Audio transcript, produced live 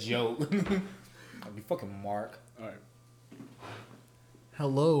joke. I'll be fucking Mark. All right.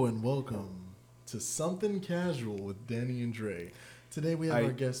 Hello and welcome to Something Casual with Danny and Dre. Today we have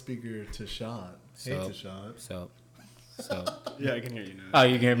our guest speaker, Tashad. Hey, Tashad. So. Yeah, I can hear you now. Oh,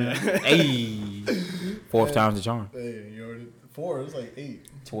 you can hear me? Hey. Fourth time's the charm. Hey, you already... 4, it's like 8.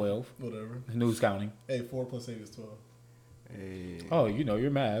 12. Whatever. Who's counting? Hey, 4 plus 8 is 12. Hey. Oh, you know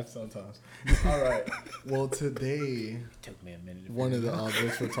your math. Sometimes. All right. Well, today, Took me a minute. one of the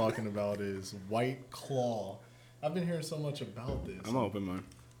objects we're talking about is White Claw. I've been hearing so much about this. I'm gonna open mine.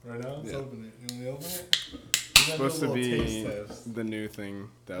 Right now? Let's open it. You want me to open it? It's supposed to be the new thing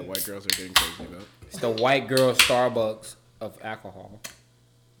that white girls are getting crazy about. It's the white girl Starbucks of alcohol.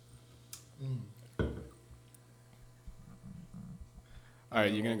 All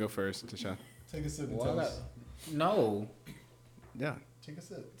right, you're gonna go first, Tasha. Take a sip and tell us. No. Yeah. Take a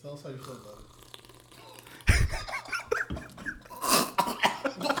sip. Tell us how you feel about it.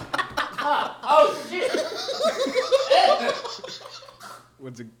 Oh, shit.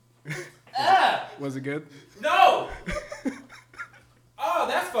 Was it good? No. Oh,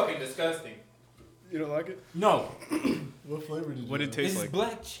 that's fucking disgusting. You don't like it? No. What flavor did you What did it have? taste It's like?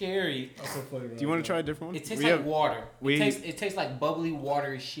 black cherry. What's the flavor? Do you want to try a different one? It tastes like water. we- It tastes like bubbly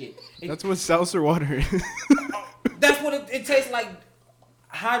water shit. That's what seltzer water is. That's what it tastes like.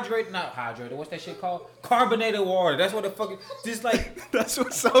 Not hydrated. What's that shit called? Carbonated water. That's what the fucking just like. That's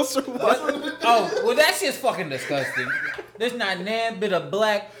what seltzer water. Oh, well, that shit's fucking disgusting. There's not nan bit of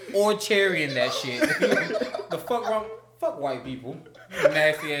black or cherry in that shit. The fuck wrong? Fuck white people.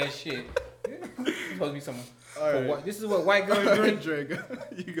 Nasty ass shit. It's supposed to be some. Alright. This is what white girls drink. Drink.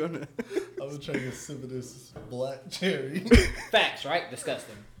 You gonna? I was trying to sip of this black cherry. Facts, right?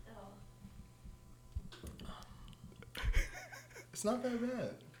 Disgusting. It's not that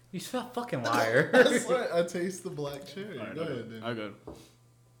bad. You smell fucking liar. I swear, I taste the black cherry. All right, Go ahead, then. I got it.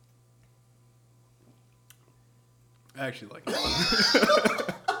 I actually like it.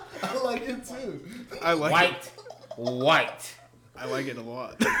 I like it too. I like it. White. I like it a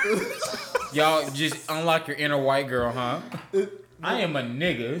lot. Y'all just unlock your inner white girl, huh? I am a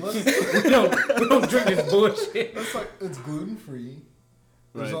nigga. we don't drink this bullshit. It's like it's gluten free.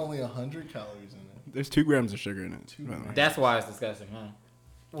 There's Right. only 100 calories in it. There's 2 grams of sugar in it. by the way. That's why it's disgusting, huh?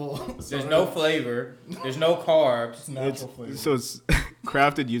 Well, There's no flavor. There's no carbs. It's natural flavor. So it's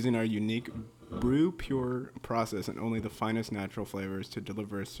crafted using our unique brew pure process and only the finest natural flavors to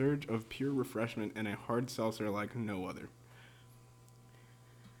deliver a surge of pure refreshment and a hard seltzer like no other.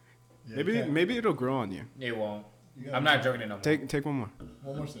 Yeah, you can't- Maybe it'll grow on you. It won't. you gotta I'm not drinking it no more. Take one more.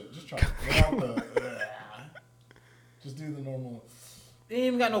 One more sip. Just try it. Without the. Just do the normal. It ain't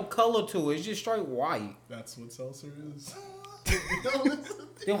even got no color to it. It's just straight white. That's what seltzer is.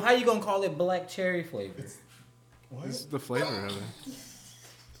 Then how you gonna call it black cherry flavor? What? This is the flavor of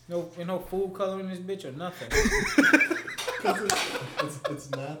it. No food color in this bitch or nothing. It's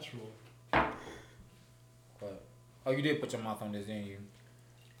natural. But oh, you did put your mouth on this, didn't you?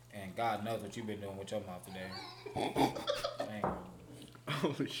 And God knows what you've been doing with your mouth today. Damn.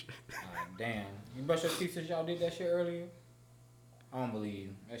 Holy shit. Damn. You brush your teeth since y'all did that shit earlier? I don't believe you.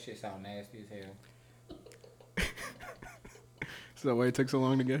 That shit sound nasty as hell. Is that why it took so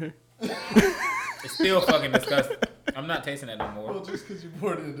long to get here? It's still fucking disgusting. I'm not tasting that no more. Well, just because you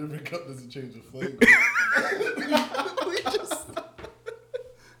poured it in a different cup doesn't change the flavor.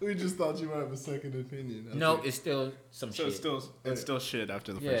 we just thought you might have a second opinion. No, it's still some So shit. it's still shit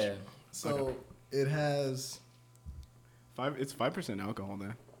after the Yeah. first. So it has 5% alcohol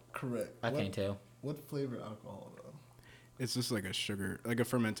then. correct. I can't tell. What flavor alcohol though? It's just like a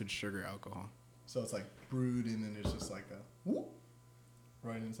fermented sugar alcohol. So it's like brewed and then it's just like a whoop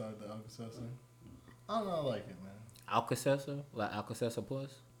right inside the Alka-Seltzer. I don't know. I like it, man. Alka-Seltzer? Like Alka-Seltzer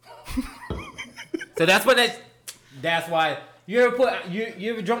Plus? So that's why you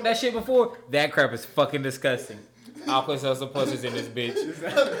ever drunk that shit before? That crap is fucking disgusting. Alka-Seltzer Plus is in this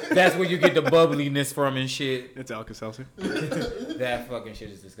bitch. That's where you get the bubbliness from and shit. It's Alka-Seltzer. That fucking shit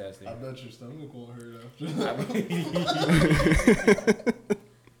is disgusting. I bet your stomach won't hurt after I that.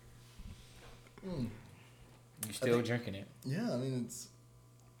 mean, you still drinking it. Yeah, I mean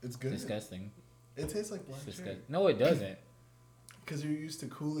it's good. Disgusting. It tastes like black It's cherry. disgusting. No, it doesn't. Because you're used to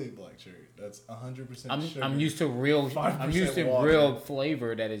Kool-Aid black cherry. That's 100% sugar. I'm used to real. I'm used to 5% water. real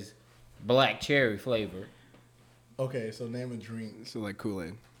flavor that is black cherry flavor. Okay, so name a drink So like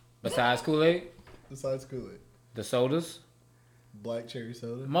Kool-Aid. Besides Kool-Aid, besides Kool-Aid. the sodas, Black cherry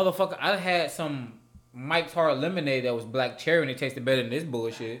soda. motherfucker. I had some Mike's Hard Lemonade that was black cherry and it tasted better than this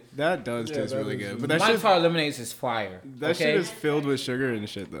bullshit. That does Yeah, taste that really is- good. But that Mike's shit, Hard Lemonade is fire. that okay? shit is filled with sugar and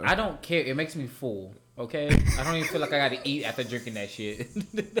shit though. I don't care. It makes me full. Okay, I don't even feel like I gotta eat after drinking that shit.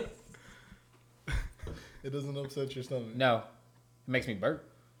 It doesn't upset your stomach. No, it makes me burp.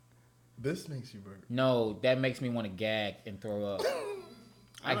 This makes you burp. No, that makes me want to gag and throw up.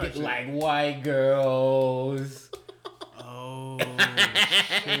 I get actually- like white girls. Oh,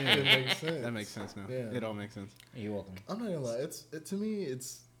 It makes sense. that makes sense now. Yeah. It all makes sense. You're welcome. I'm not gonna lie. To me,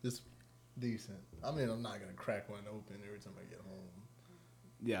 it's decent. I mean, I'm not gonna crack one open every time I get home.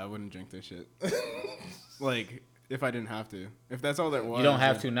 Yeah, I wouldn't drink this shit. Like, if I didn't have to. If that's all that was. You don't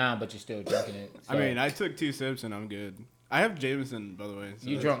have to now, but you're still drinking it. I mean, I took 2 sips and I'm good. I have Jameson, by the way. So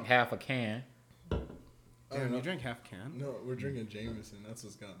you drunk half a can. I don't Damn, know. you drank half a can? No, we're drinking Jameson. That's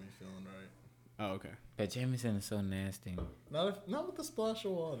what's got me feeling right. Oh, okay. But Jameson is so nasty. Not with the splash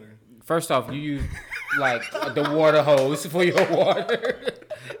of water. First off, you use like the water hose for your water.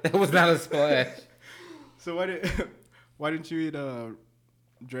 That was not a splash. So why didn't you eat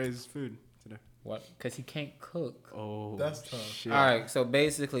Dre's food today? What? Because he can't cook. Oh, That's tough. shit. All right, so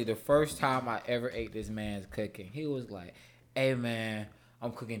basically, the first time I ever ate this man's cooking, he was like, "Hey man,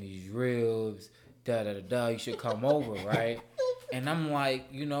 I'm cooking these ribs. Da da da da. You should come over, right?" And I'm like,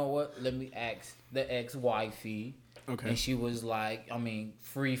 you know what? Let me ask the ex-wifey. Okay. And she was like, I mean,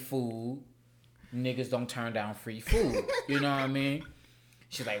 free food. Niggas don't turn down free food. You know what I mean?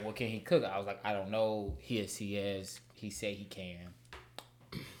 She's like, what can he cook? I was like, I don't know. He said he can.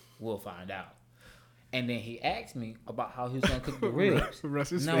 We'll find out. And then he asked me about how he was gonna cook the ribs.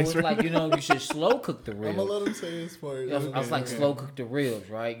 Russ's No, face it's right like, now. you know, you should slow cook the I'm ribs. gonna let him say his part. I was like, okay. slow cook the ribs,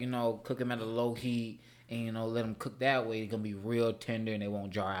 right? You know, cook them at a low heat, and you know, let them cook that way. They're gonna be real tender, and they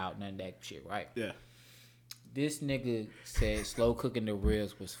won't jar out, none of that shit, right? Yeah. This nigga said slow cooking the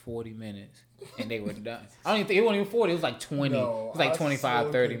ribs was 40 minutes, and they were done. I don't even think it wasn't even 40. It was like 20. No, it was like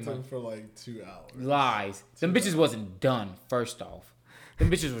 25, 30 cooked him minutes. for like 2 hours. Lies. Them bitches wasn't done. First off,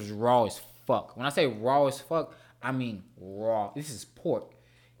 them bitches was raw as fuck. When I say raw as fuck, I mean raw. This is pork.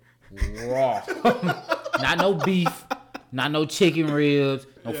 Raw. Not no beef. Not no chicken ribs.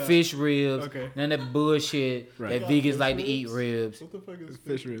 No Yeah. fish ribs. Okay. None of that bullshit Right. that Got vegans fish like to eat ribs? ribs. What the fuck is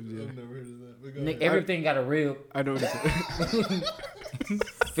Fish ribs, yeah. I've never heard of that. But go Nick, ahead. everything got a rib. I know what it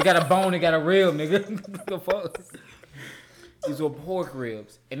If it got a bone, it got a rib, nigga. The fuck? These were pork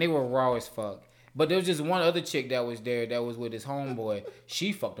ribs, and they were raw as fuck. But there was just one other chick that was there that was with his homeboy.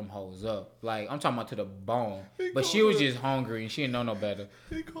 She fucked them hoes up. Like, I'm talking about to the bone. But she was just hungry, and she didn't know no better.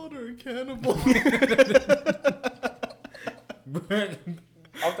 He called her a cannibal.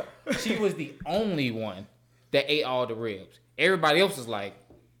 She was the only one that ate all the ribs. Everybody else was like,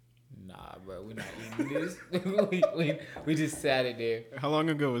 nah, bro, we're not eating this. we just sat it there. How long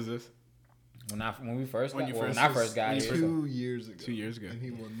ago was this? When we first When got, you well, first when I was- first got when you here. first- 2 years ago. 2 years ago. And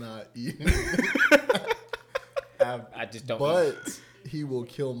he will not eat. I just don't eat. But he will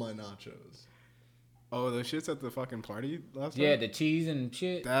kill my nachos. Oh, those shits at the fucking party last time? Yeah, the cheese and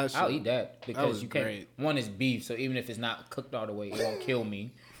shit. That I'll shit- eat that because was you can't. great. One is beef, so even if it's not cooked all the way, it won't kill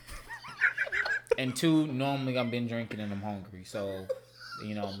me. And two, normally I've been drinking and I'm hungry, so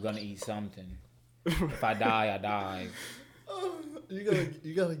you know I'm gonna eat something. If I die, I die.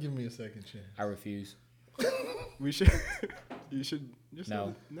 You gotta give me a second chance. I refuse. We should. You should just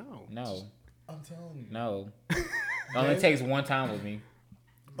No. No. No, I'm telling you. no. It only takes one time with me.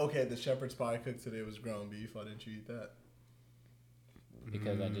 Okay, the shepherd's pie I cooked today was ground beef. Why didn't you eat that?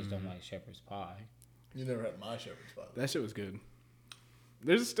 Because I just don't like shepherd's pie. You never had my shepherd's pie. That shit was good.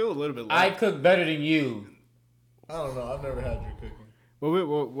 There's still a little bit I left. cook better than you. I don't know. I've never had your cooking. What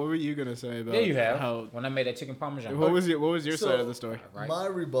were you gonna say about Yeah, you have. how? When I made that chicken parmesan. What was your So- side of the story? Right. My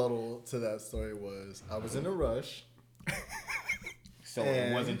rebuttal to that story was I was in a rush So it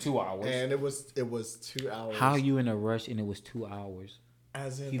and- wasn't 2 hours. and it was 2 hours. How are you in a rush and it was 2 hours?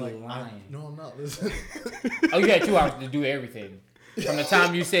 As in He like lying. no, I'm not. Listen. Oh, you had 2 hours to do everything. From the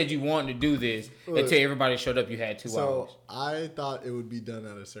time you said you wanted to do this Look, until everybody showed up, you had 2 So hours. I thought it would be done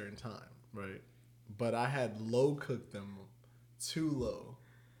at a certain time, right? But I had low cooked them too low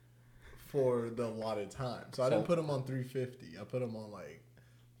for the allotted time. So I didn't put them on 350. I put them on like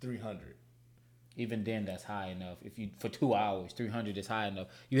 300. Even then, that's high enough. If you for 2 hours, 300 is high enough.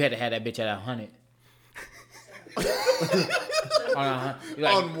 You had to have that bitch at 100.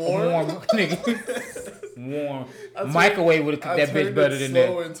 On warm? Nigga. Warm. Microwave would have cooked that bitch better than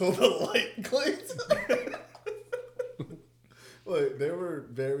slow that. until the light clicked. Look, they were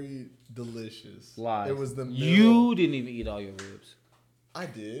very delicious. Lies. It was the middle. You didn't even eat all your ribs. I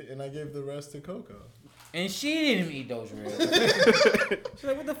did, and I gave the rest to Coco. And she didn't even eat those ribs. She's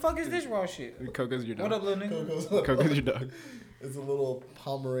like, what the fuck is this raw shit? Coco's your dog. What up, little nigga? Coco's Coco's your dog. It's a little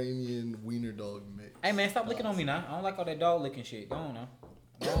Pomeranian wiener dog mix. Hey, man, stop licking on me now. I don't like all that dog licking shit. Go on now.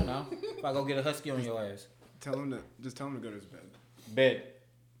 I don't know. If I go get a husky on your ass. Tell him to go to his bed. Bed.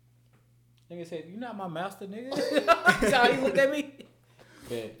 Nigga said, "You not my master, nigga." That's how he looked at me.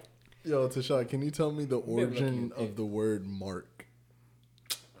 Bed. Yo, Tashad, can you tell me the Maybe origin look at you. of the word mark?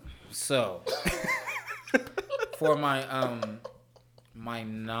 So, for my my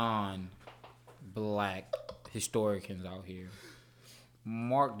non-black historians out here,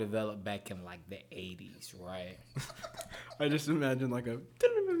 mark developed back in like the 80s, right? I just imagine like a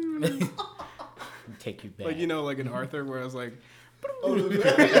Take you back. like like in Arthur where I was like We're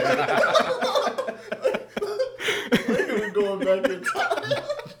going back in time.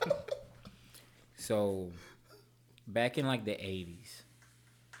 So, back in like the 80s,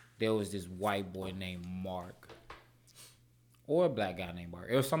 there was this white boy named Mark. Or a black guy named Mark.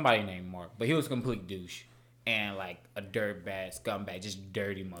 It was somebody named Mark. But he was a complete douche. And like a dirtbag, scumbag, just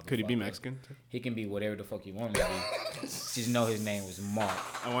dirty motherfucker. Could he be Mexican? He can be whatever the fuck you want him to be. Just know his name was Mark.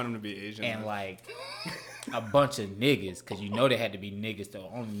 I want him to be Asian. And like a bunch of niggas, because you know they had to be niggas. The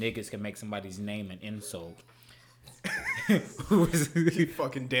only niggas can make somebody's name an insult. You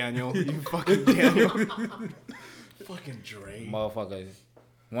fucking Daniel. You fucking Daniel. Fucking Dre. Motherfuckers.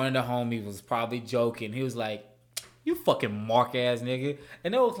 One of the homies was probably joking. He was like, "You fucking Mark ass nigga."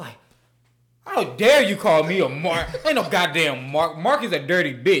 And they was like, "How dare you call me a Mark? Ain't no goddamn Mark. Mark is a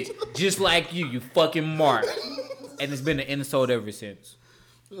dirty bitch. Just like you fucking Mark." And it's been an insult ever since.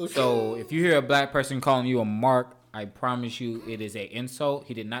 Okay. So if you hear a black person calling you a Mark, I promise you it is an insult.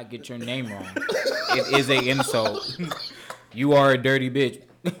 He did not get your name wrong. It is an insult. You are a dirty bitch.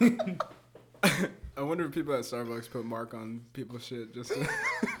 I wonder if people at Starbucks put Mark on people's shit just to...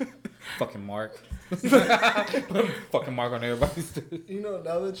 Fucking Mark. Fucking Mark on everybody's.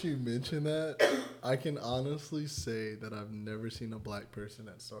 Now that you mention that, I can honestly say that I've never seen a black person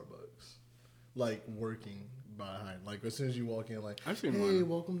at Starbucks, like working behind. Like as soon as you walk in, like, I've seen "Hey, one.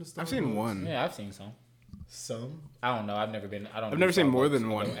 welcome to Starbucks." I've seen one. Yeah, I've seen some. Some. I don't know. I've never been. I've never seen more than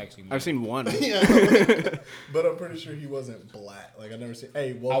one. I've seen one. Yeah, but I'm pretty sure he wasn't black. Like I never seen.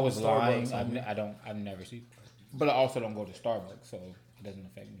 Hey, welcome I was to lying. Starbucks. I've never seen. But I also don't go to Starbucks, so it doesn't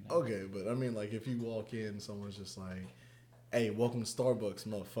affect me. Now. Okay, but I mean, like if you walk in, someone's just like, "Hey, welcome to Starbucks,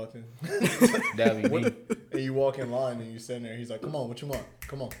 motherfucker." That'd be me. And you walk in line and you stand there. He's like, "Come on, what you want?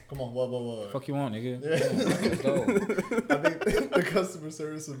 Come on, what?" Fuck you want, nigga? Yeah. Let's go. I think the customer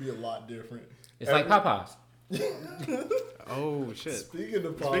service would be a lot different. It's like Popeyes. Oh shit! Speaking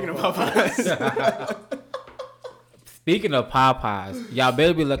of Popeyes, y'all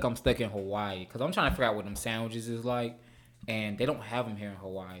better be like I'm stuck in Hawaii, cause I'm trying to figure out what them sandwiches is like, and they don't have them here in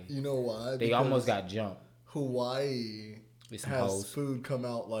Hawaii. You know why? They almost got jumped. Hawaii has hoes. food come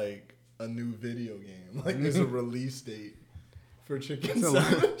out like a new video game. Like there's a release date for chicken It's a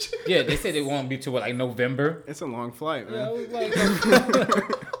sandwich. Yeah, they said it won't be till like November. It's a long flight, Yeah, I man. was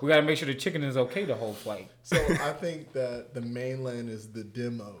like, we gotta make sure the chicken is okay the whole flight. So I think that the mainland is the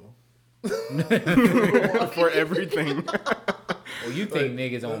demo. For everything. Well, you think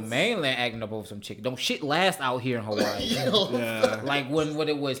niggas on mainland acting up over some chicken? Don't shit last out here in Hawaii. Yeah. Like when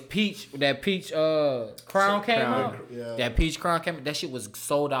it was that peach crown came out. Yeah. That peach crown came out. That shit was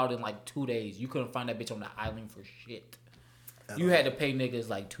sold out in like 2 days. You couldn't find that bitch on the island for shit. You had to pay niggas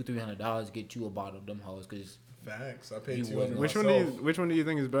like $200-$300 to get you a bottle of them hoes because Facts. I paid You 200 wouldn't. Which one do you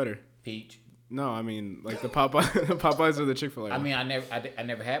think is better? peach. No, I mean like the Popeyes or the Chick-fil-A. I mean, I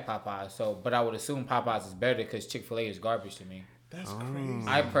never had Popeyes, but I would assume Popeyes is better because Chick-fil-A is garbage to me. That's crazy.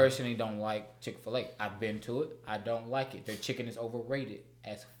 I personally don't like Chick-fil-A. I've been to it. I don't like it. Their chicken is overrated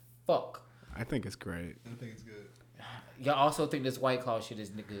as fuck. I think it's great. I think it's good. Y'all also think this White Claw shit is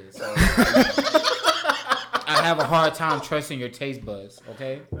good. So I have a hard time trusting your taste buds,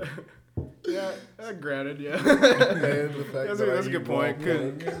 okay? Yeah, granted, yeah. And the fact that That's I a good eat point. raw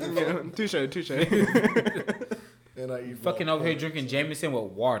Good. pork. Yeah, touche. And I eat Fucking raw over here pork. drinking Jameson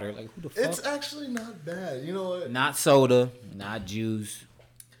with water. Like, who the fuck? It's actually not bad. You know what? Not soda, not juice,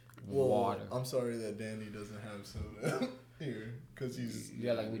 Well, water. I'm sorry that Danny doesn't have soda here because he's.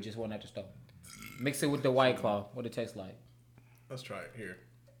 Yeah, like we just went at the store. Mix it with the White Claw. What it tastes like? Let's try it here.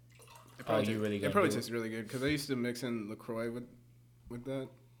 You really It gonna probably do it? tastes really good because I used to mix in LaCroix with that.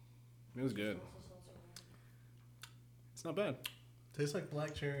 It was good. It's not bad. Tastes like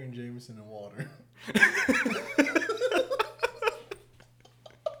black cherry and Jameson and water.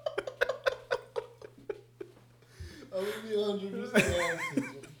 I'm gonna be 100% honest with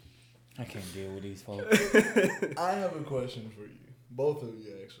you. I can't deal with these folks. I have a question for you, both of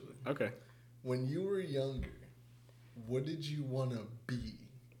you actually. Okay. When you were younger, what did you want to be,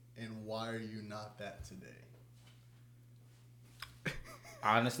 and why are you not that today?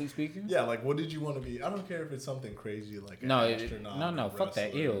 Honestly speaking. Yeah, like what did you want to be? I don't care if it's something crazy like an No, astronaut. no, a fuck that.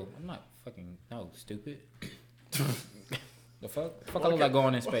 wrestler. Ew. I'm not fucking stupid. The fuck? Fuck I look like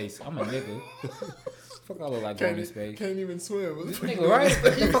going in space. I'm a nigga. Fuck I look like going in space. Can't even swim. What the fuck you Nigga, doing right?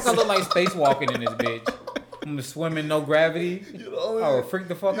 in space? Fuck I look like spacewalking in this bitch. I'm swimming, no gravity. You're the only, I would freak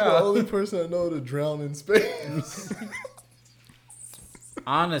the fuck you're out. the only person I know to drown in space.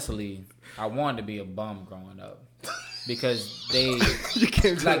 Honestly, I wanted to be a bum growing up because they You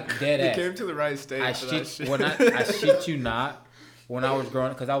came to, like dead you ass. came to the right stage I for that shit shit. I shit you not. When I was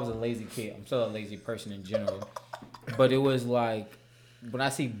growing up, because I was a lazy kid. I'm still a lazy person in general. But it was like when I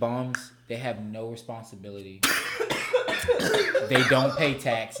see bums, they have no responsibility. They don't pay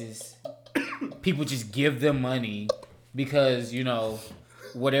taxes. People just give them money because, you know,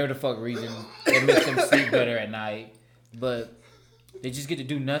 whatever the fuck reason, it makes them sleep better at night. But they just get to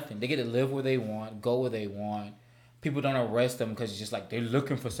do nothing. They get to live where they want, go where they want. People don't arrest them because it's just like they're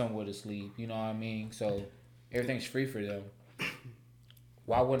looking for somewhere to sleep. You know what I mean? So everything's free for them.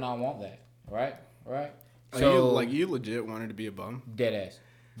 Why wouldn't I want that? Right? Right? So you legit wanted to be a bum? dead ass.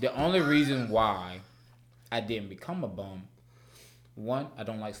 The only reason why I didn't become a bum, one, I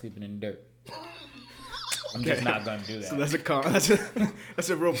don't like sleeping in the dirt. I'm just not gonna do that. So that's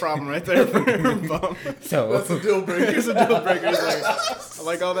a real problem right there for a bum. So That's a deal breaker. It's a deal breaker. It's like, I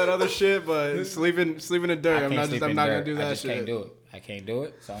like all that other shit, but sleeping in dirt, I'm not gonna do that I just shit. can't do it. I can't do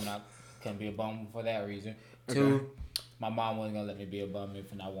it, so I'm not gonna be a bum for that reason. Two, my mom wasn't gonna let me be a bum if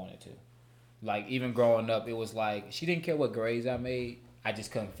I wanted to. Like even growing up, it was like she didn't care what grades I made. I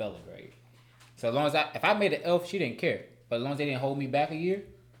just couldn't fail a grade. So as long as if I made an F, she didn't care. But as long as they didn't hold me back a year,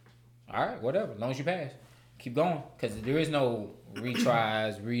 all right, whatever. As long as you pass, keep going. Because there is no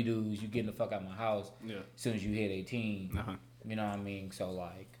retries, redos. You getting the fuck out of my house Yeah. as soon as you hit 18. Uh-huh. You know what I mean? So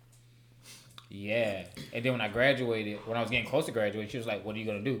like, yeah. And then when I graduated, when I was getting close to graduating, she was like, "What are you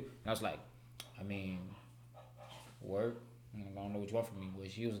gonna do?" And I was like, "I mean, work. I don't know what you want from me."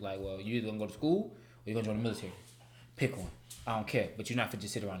 But she was like, "Well, you either gonna go to school or you gonna join the military. Pick one. I don't care. But you're not gonna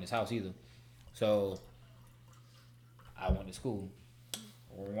just sit around this house either." So I went to school.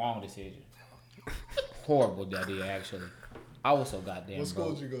 Wrong decision. Horrible idea, actually. I was so goddamn What school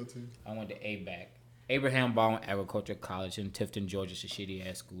broke. did you go to? I went to ABAC. Abraham Baldwin Agricultural College in Tifton, Georgia. It's a shitty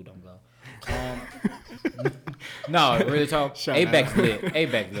ass school. Don't go. No, really talk. Shout ABAC's out. lit.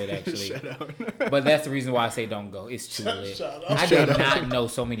 ABAC lit actually. Shut up. But that's the reason why I say don't go. It's too lit. Shout out. I did not know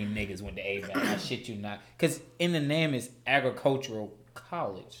so many niggas went to ABAC. I shit you not. Because in the name is agricultural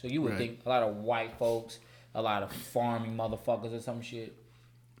college. So you would Right. think a lot of white folks, a lot of farming motherfuckers or some shit.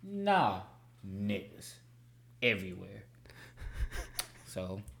 Nah. Niggas. Everywhere.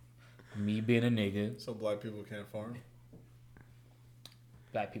 So, me being a nigga, So black people can't farm?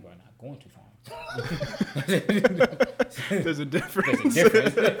 black people are not going to farm. There's a difference. There's a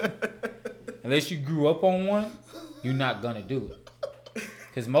difference. Unless you grew up on one, you're not gonna do it.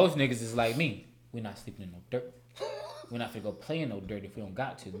 Because most niggas is like me. We're not sleeping in no dirt. We're not gonna go play in no dirt if we don't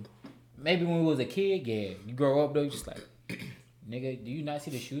got to. Maybe when we was a kid, yeah. You grow up though, you just like, nigga, do you not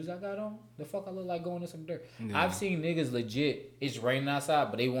see the shoes I got on? The fuck I look like going in some dirt? Yeah. I've seen niggas legit, it's raining outside,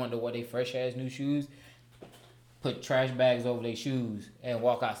 but they want to wear they fresh ass new shoes, put trash bags over their shoes, and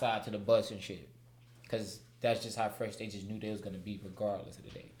walk outside to the bus and shit. Because that's just how fresh they just knew they was going to be regardless of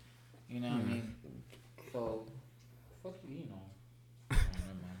the day. You know what I mean? So, fuck you know. Oh,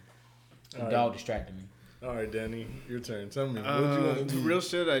 never mind. The dog distracted me. All right, Danny, your turn. Tell me, what you want to do? Real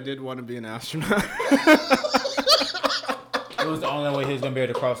shit, I did want to be an astronaut. It was the only way he was going to be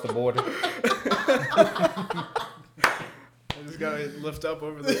able to cross the border. I just gotta lift up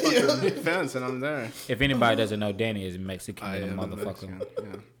over the fucking fence and I'm there. If anybody doesn't know, Danny is Mexican I little am a motherfucker. Mexican,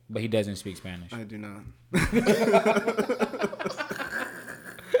 yeah. But he doesn't speak Spanish. I do not.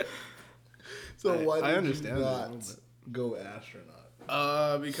 So why I did understand you that a not little go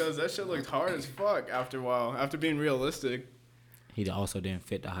astronaut? Because that shit looked hard as fuck after a while. After being realistic, He also didn't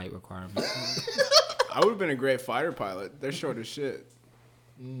fit the height requirement. I would have been a great fighter pilot. They're short as shit.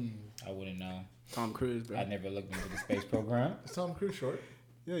 I wouldn't know. Tom Cruise, bro. I never looked into the space program. Is Tom Cruise short?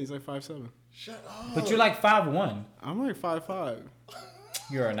 Yeah, he's like 5'7". Shut up. But you're like 5'1". I'm like 5'5".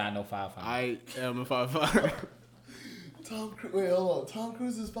 You're not no 5'5". I am a 5'5". Tom Cruise. Wait, hold on. Tom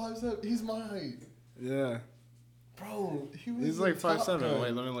Cruise is 5'7". He's my height, Yeah. bro. He was He's the like Top 5'7". Gun.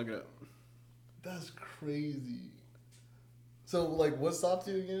 Wait, let me look it up. That's crazy. So, like, what stopped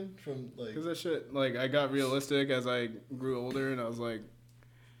you again from like? Because that shit, like, I got realistic as I grew older, and I was like,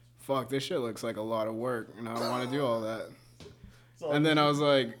 fuck, this shit looks like a lot of work, and I don't want to do all that. So And then I was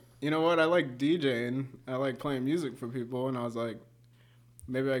like, you know what? I like DJing. I like playing music for people, and I was like,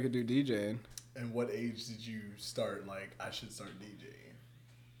 maybe I could do DJing. And what age did you start? Like, I should start DJing.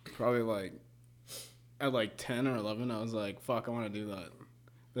 probably like at like 10 or 11, I was like, fuck, I want to do that.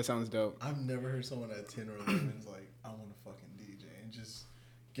 That sounds dope. I've never heard someone at 10 or 11 is like, I want to fucking DJ and just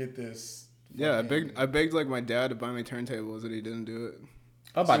get this. Yeah, I begged like my dad to buy me turntables and he didn't do it.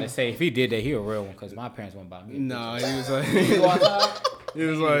 I'm about to say, if he did that, he a real one, because my parents won't buy me. No, he was like, You outside? he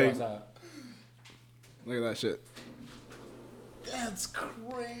was You like, outside. look at that shit. That's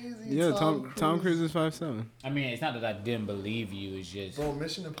crazy. Yeah, Tom Cruise is 5'7". I mean, it's not that I didn't believe you. It's just Bro,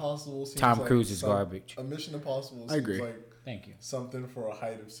 Mission Impossible seems Tom like Cruise is garbage. A Mission Impossible seems I agree. like Thank you. something for a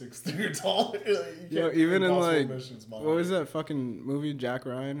height of 6'3" or taller. Yo, even in like, Missions, what was that fucking movie, Jack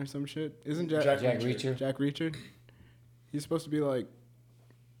Ryan or some shit? Isn't Jack Reacher? Jack Reacher? He's supposed to be like,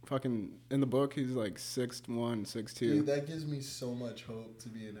 fucking, in the book, he's like 6'1", 6'2". Dude, that gives me so much hope to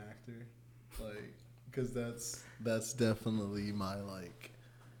be an actor. Like, because that's definitely my, like,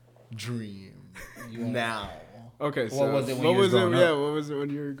 dream now. Okay, so What was it when you was growing up? Yeah, what was it when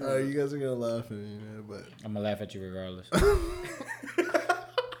you were growing up? You guys are going to laugh at me, man, but I'm going to laugh at you regardless.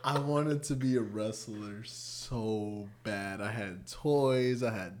 I wanted to be a wrestler so bad. I had toys,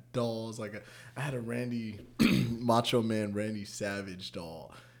 I had dolls. Like I had a Macho Man Randy Savage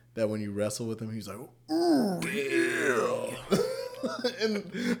doll that when you wrestle with him, he's like, ooh, yeah.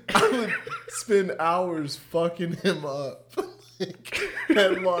 And I would spend hours fucking him up. Like,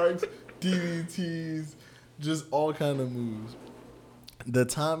 headlocks, DDTs, just all kind of moves. The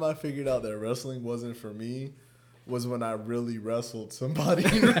time I figured out that wrestling wasn't for me was when I really wrestled somebody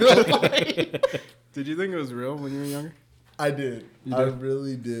in real life. Did you think it was real when you were younger? I did. You I did?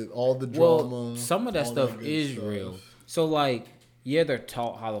 really did. All the drama. Well, some of that all stuff good is stuff. real. So, like, yeah, they're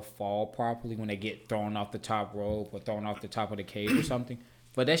taught how to fall properly when they get thrown off the top rope or thrown off the top of the cage or something.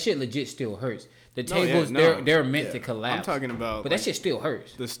 But that shit legit still hurts. The No, yeah, tables, no. they're meant Yeah. to collapse. I'm talking about, But like, that shit still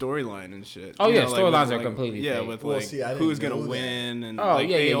hurts. the storyline and shit. Oh, You yeah, know, like, storylines with, are like, completely yeah, fake. with Well, like see, I didn't who's gonna know that. win and Oh, like,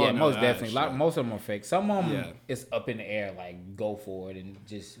 yeah, they all yeah, know most that definitely. shit. Most of them are fake. Some of them Yeah. is up in the air, like, go for it, and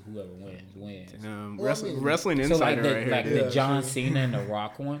just whoever wins. Well, wrestling, I mean- wrestling So, like, insider the, right here. like Yeah, the John sure. Cena and the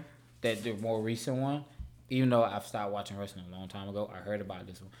Rock one, the more recent one, even though I've stopped watching wrestling a long time ago, I heard about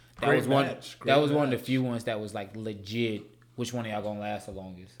this one. That Great was one. match. That Great was one of the match. few ones that was like legit. Which one of y'all gonna last the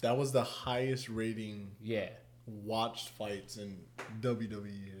longest? That was the highest rating Yeah, watched fights in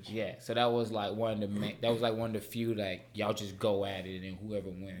WWE history. yeah. So that was like one of the that was like one of the few like y'all just go at it and whoever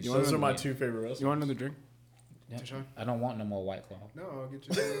wins. You Those wanna are my win. two favorite wrestlers. You want another drink? Yeah. Deshaun? I don't want no more White Claw. No, I'll get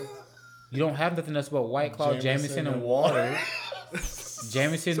you. You don't have nothing else but White Claw, Jameson, and water.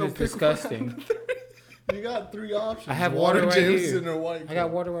 Jameson So is pick disgusting. You got three options. I have water right Jameson, here. or White I Claw. got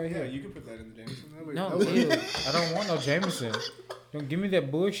water right Yeah, here. you can put that in the Jameson. No, ew. I don't want no Jameson. Don't give me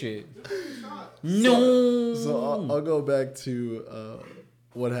that bullshit. No. So I'll go back to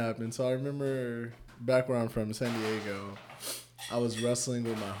what happened. So I remember back where I'm from, San Diego, I was wrestling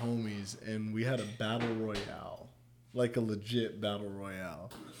with my homies, and we had a battle royale, like a legit battle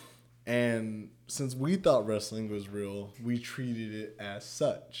royale. And since we thought wrestling was real, we treated it as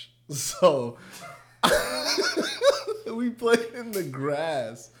such. So we played in the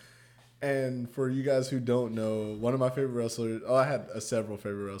grass. And for you guys who don't know, one of my favorite wrestlers, I had several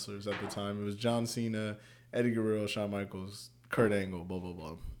favorite wrestlers at the time. It was John Cena, Eddie Guerrero, Shawn Michaels, Kurt Angle, blah, blah,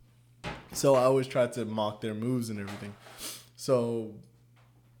 blah. So I always tried to mock their moves and everything. So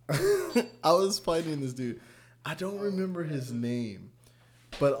I was fighting this dude. I don't remember his name,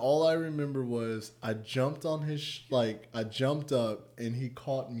 but all I remember was I jumped on his, I jumped up and he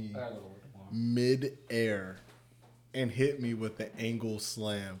caught me mid-air and hit me with the angle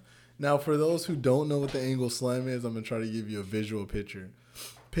slam. Now, for those who don't know what the angle slam is, I'm going to try to give you a visual picture.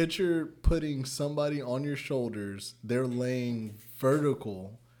 Picture putting somebody on your shoulders. They're laying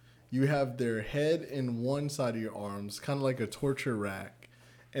vertical. You have their head in one side of your arms, kind of like a torture rack,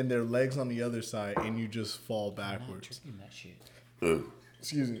 and their legs on the other side, and you just fall backwards. Drinking that shit.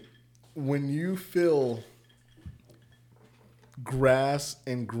 Excuse me. When you feel grass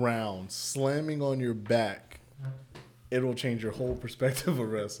and ground slamming on your back, it'll change your whole perspective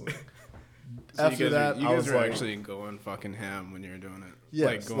of wrestling. So After that, you I guys was were like, actually going fucking ham when you were doing it.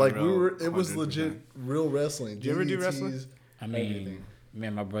 yes, going like we real were. It was 100%. legit real wrestling. Did you ever do DDTs, wrestling? I mean, everything. me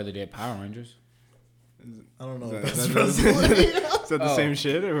and my brother did Power Rangers. I don't know. Is If that- that's is that- wrestling. Is that the Oh. same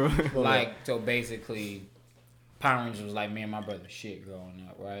shit? Or what? Like, so basically, Power Rangers was like me and my brother shit growing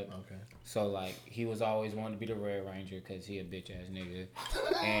up, right? Okay. So, like, he was always wanting to be the Red Ranger because he a bitch-ass nigga.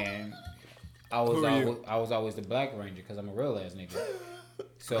 And I was, Who are you? I was always the Black Ranger because I'm a real-ass nigga.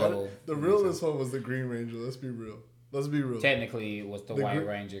 So, The realest one was the Green Ranger. Let's be real. Let's be real. technically, it was the The White gr-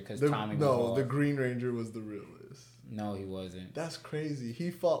 Ranger because The- Tommy was no, hard. the Green Ranger was the realest. No, he wasn't. That's crazy. He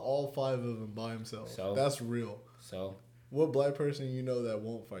fought all five of them by himself. So? That's real. So, What black person you know that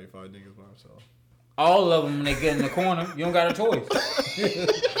won't fight 5 niggas by himself? All of them, when they get in the corner, you don't got a choice.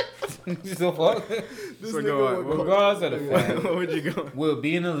 So fuck. So go on. Regardless of the fact, What would you go? we'll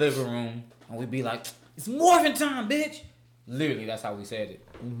be in the living room and we'd be like, "It's morphin' time, bitch." Literally, that's how we said it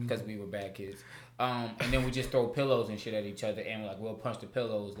because we were bad kids. And then we just throw pillows and shit at each other, and like we'll punch the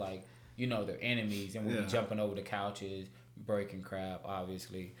pillows like they're enemies, and we'll be jumping over the couches, breaking crap,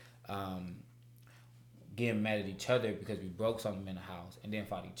 obviously, getting mad at each other because we broke something in the house, and then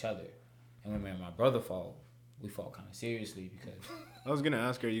fought each other. And when me and my brother fought, we fought kind of seriously because I was gonna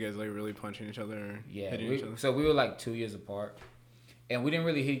ask, are you guys like really punching each other? Or hitting each other? So we were like 2 years apart, and we didn't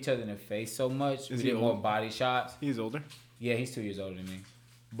really hit each other in the face so much. We did more body shots. He's older. Yeah, he's 2 years older than me,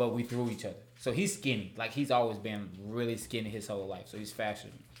 but we threw each other. So he's skinny. Like, he's always been really skinny his whole life. So he's faster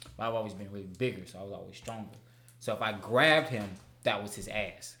than me. But I've always been really bigger, so I was always stronger. So if I grabbed him, that was his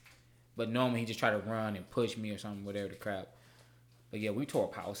ass. But normally he just tried to run and push me or something, whatever the crap. But yeah, we tore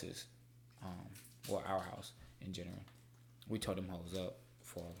up houses. Or our house in general. We tore them hoes up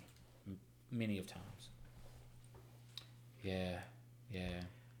for many of times. Yeah.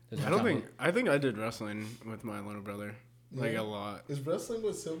 I think I did wrestling with my little brother. Like a lot. Is wrestling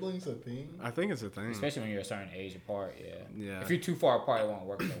with siblings a thing? I think it's a thing. Especially when you're a certain age apart, yeah. Yeah. If you're too far apart, it won't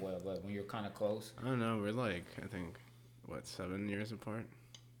work that well. But when you're kind of close. I don't know. We're like, I think, 7 years apart?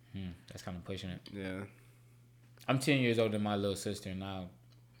 That's kind of pushing it. Yeah. I'm 10 years older than my little sister, and now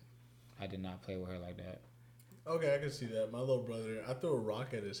I did not play with her like that. Okay, I can see that. My little brother, I threw a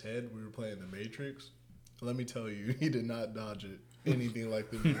rock at his head. We were playing The Matrix. Let me tell you, he did not dodge it. Anything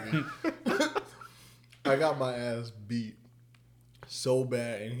like the movie. I got my ass beat so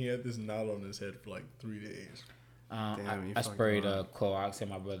bad, and he had this knot on his head for like 3 days. I sprayed Clorox in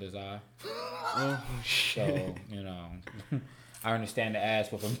my brother's eye. Oh, shit. So, I understand the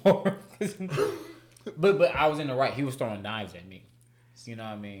ass whooping more. but I was in the right. He was throwing knives at me. You know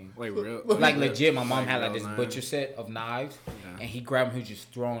what I mean? Wait, real? Like legit, my mom had like this knives? butcher set of knives, and he grabbed them. He was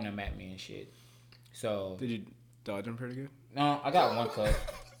just throwing them at me and shit. So did you dodge them pretty good? No, I got one cut.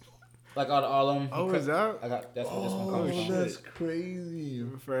 Like all of them. Oh, is that? I got that's what this one Oh, comes from. that's crazy.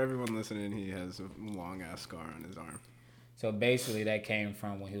 For everyone listening, he has a long ass scar on his arm. So basically, that came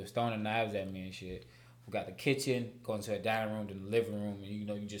from when he was throwing the knives at me and shit. We got the kitchen, going to the dining room, then the living room, and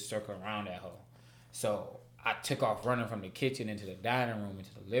you just circle around that hole. So I took off running from the kitchen into the dining room,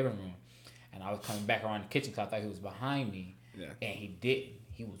 into the living room, and I was coming back around the kitchen because I thought he was behind me, and he didn't.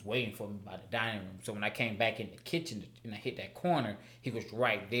 He was waiting for me by the dining room. So when I came back in the kitchen and I hit that corner, he was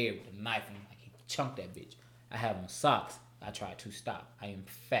right there with a knife, and like he chunked that bitch. I have on socks. I tried to stop. I am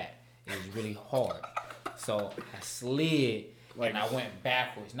fat. It was really hard. So I slid and I went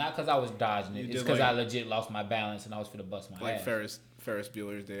backwards. Not because I was dodging it. It's because I legit lost my balance and I was finna bust my ass. Like Ferris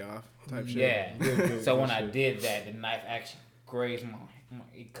Bueller's Day Off type shit. Yeah. So when I did that, the knife actually grazed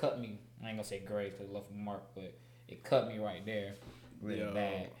it cut me. I ain't gonna say grazed because it left a mark, but it cut me right there really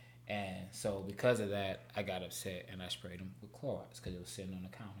bad. And so because of that, I got upset and I sprayed him with Clorox because it was sitting on the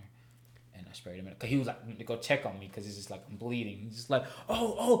counter. And I sprayed him in it. Because he was like, to go check on me because it's just like, I'm bleeding. He's just like,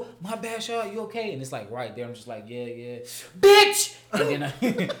 oh, my bad shot, you okay? And it's like right there. I'm just like, yeah. Bitch! And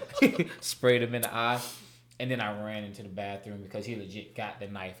then I sprayed him in the eye. And then I ran into the bathroom because he legit got the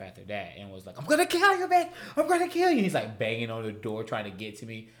knife after that and was like, I'm going to kill you, man. I'm going to kill you. He's like banging on the door trying to get to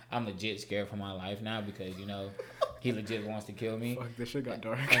me. I'm legit scared for my life now because, he legit wants to kill me. Fuck, this shit got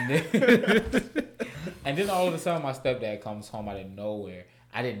dark. And then all of a sudden my stepdad comes home out of nowhere.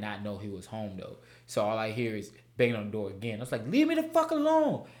 I did not know he was home though. So all I hear is banging on the door again. I was like, leave me the fuck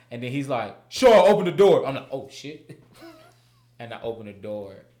alone. And then he's like, sure, open the door. I'm like, oh shit. And I opened the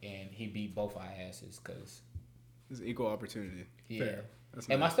door and he beat both our asses because it's equal opportunity. Yeah. Fair.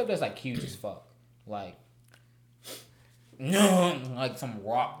 And my stepdad's like huge as fuck. Like some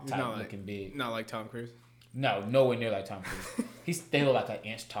rock type looking big. Not like Tom Cruise? No, nowhere near like Tom Cruise. He's still like an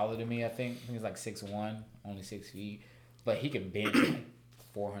inch taller than me, I think. I think he's like 6'1", only 6 feet. But he can bench like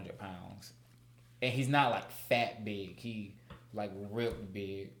 400 pounds. And he's not like fat big. He like real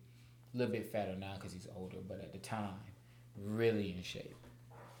big. A little bit fatter now because he's older. But at the time, really in shape.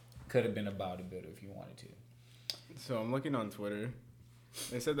 Could have been a bodybuilder if you wanted to. So I'm looking on Twitter.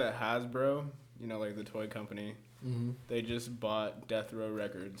 They said that Hasbro, like the toy company, they just bought Death Row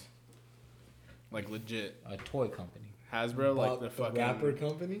Records. Like legit. A toy company. Hasbro, like the fucking rapper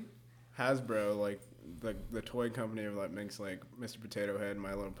company? Hasbro, like the toy company of like makes like Mr. Potato Head,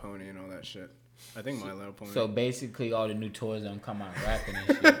 My Little Pony, and all that shit. I think My Little Pony. So basically, all the new toys don't come out rapping and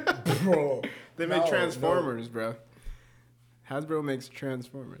shit. Bro. They make Transformers, bro. Hasbro makes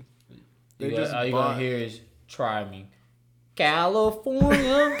Transformers. All you gonna hear is try me.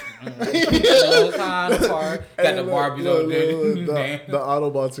 California. Got the Barbies on there. The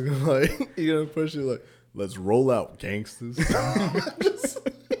Autobots are gonna like, you're gonna push it like, let's roll out, gangsters.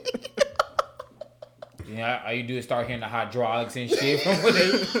 Yeah, all you do is start hearing the hydraulics and shit from where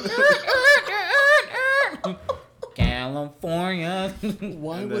they. California.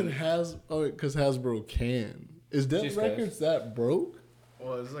 Why would because Hasbro can. Is Death Just Records that broke?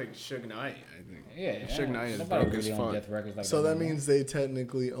 Well, it's like Suge Knight, I think. Yeah, Suge Knight is nobody broke as really own fuck. Death Records like So that no more. means they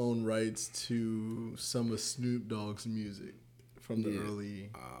technically own rights to some of Snoop Dogg's music from the early.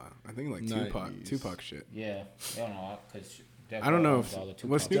 I think like 90s. Tupac shit. Yeah, I don't know because I don't know if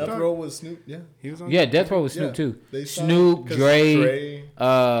was Snoop Death Dogg? Row was Snoop, yeah. He was on. Yeah, Death Row with Snoop Yeah, too. they signed- Snoop, 'cause Dre,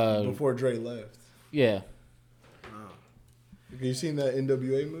 before Dre left. yeah. Have you seen that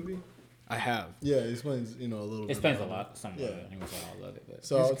NWA movie? I have. Yeah, it explains, a little bit. It spends a about lot. Some Yeah. of it. I think I love it, but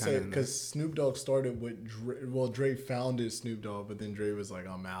So He's I would say kinda because Snoop Dogg started with Dre. Well, Dre founded Snoop Dogg, but then Dre was like,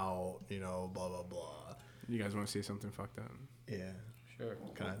 "I'm out," blah blah blah. You guys want to see something fucked up? Yeah, sure,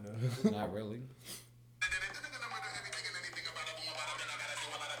 kind of. not really.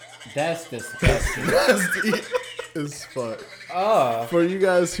 That's disgusting. That's deep as fuck. Oh, For you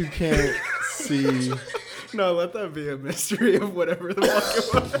guys who can't see, No, let that be a mystery of whatever the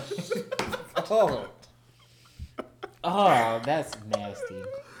fuck it was. oh, that's nasty.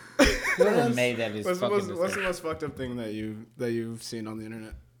 Whoever made that is What's the fucking most disgusting. fucked up thing that you've seen on the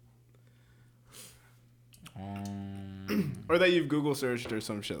internet, or that you've Google searched or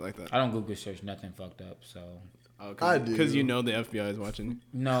some shit like that? I don't Google search nothing fucked up, so I do. because you know the FBI is watching.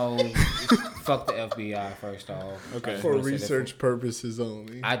 no. Fuck the FBI first off. Okay. I just for wanna say that research purposes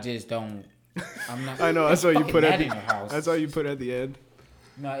only. I just don't. I'm not. I know. That's what you fucking put mad at in the. your house. That's all you put at the end.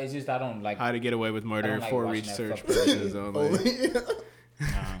 No, it's just I don't like. How to get away with I murder don't like for watching that research fucked up purposes shit. only.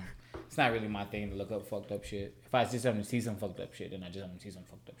 It's not really my thing to look up fucked up shit. If I just want to see some fucked up shit, then I just want to see some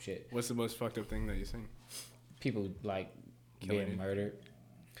fucked up shit. What's the most fucked up thing that you've seen? People like Killing being it. murdered.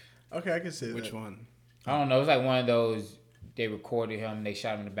 Okay, I can see Which that. one? I don't know. It's like one of those. They recorded him. They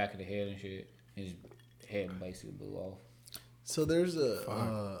shot him in the back of the head and shit. His head basically blew off. So there's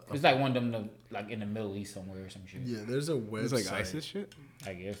a It's like one of them, like in the Middle East somewhere or some shit. yeah, there's a website. It's like ISIS shit.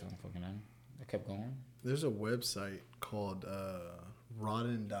 I guess I don't fucking know. I kept going. There's a website called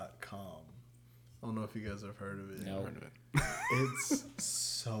Rotten.com. I don't know if you guys have heard of it. No. Heard of it. It's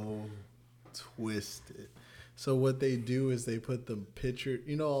so twisted. So what they do is they put the picture,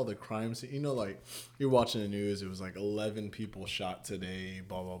 all the crime scene, like you're watching the news, it was like 11 people shot today,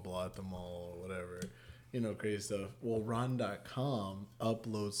 blah, blah, blah, at the mall or whatever, crazy stuff. Well, Ron.com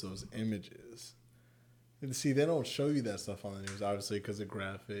uploads those images. And see, they don't show you that stuff on the news, obviously, because of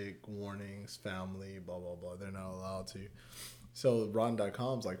graphic warnings, family, blah, blah, blah. They're not allowed to. So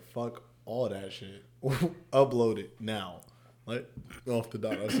Ron.com's like, fuck all that shit. Upload it now. Like, off the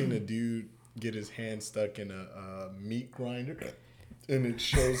dot. I've seen a dude get his hand stuck in a meat grinder, and it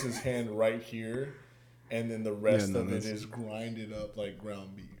shows his hand right here, and then the rest of it is grinded up like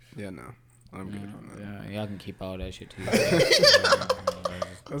ground beef. Yeah, no, I'm good on that. Yeah, y'all can keep all that shit too.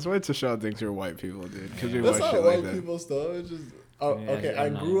 That's why Tashad thinks you're white people, dude. Because we That's watch not shit white like that. people stuff. It's just Yeah, okay. I'm I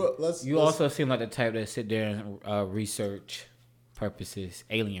not- grew up. Let's. You also seem like the type that sit there and research purposes,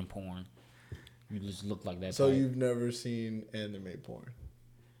 alien porn. You just look like that. So type. you've never seen anime porn?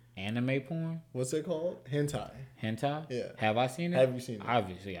 Anime porn? What's it called? Hentai. Hentai? Yeah. Have I seen it? Have you seen it?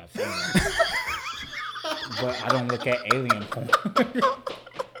 Obviously, I've seen it. But I don't look at alien porn.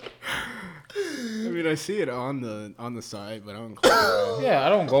 I mean, I see it on the site, but I don't click it. Yeah, I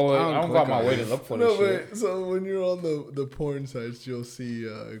don't go out click my on way it. to look for No, this shit. but so when you're on the porn sites, you'll see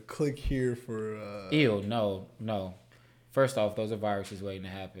click here for. Ew, no. First off, those are viruses waiting to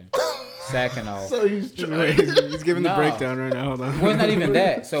happen. Second off, So he's trying. He's giving the No. breakdown right now. Hold on. well, it's not even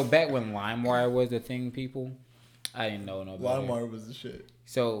that. So back when LimeWire was the thing, people, I didn't know no better. LimeWire was the shit.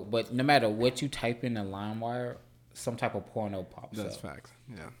 So, but no matter what you type in LimeWire, some type of porno pops That's up. facts.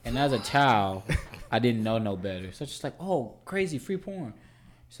 Yeah. And as a child, I didn't know no better. So it's just like, oh, crazy, free porn.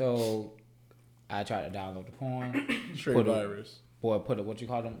 So I tried to download the porn. Straight Put a- virus. Put what you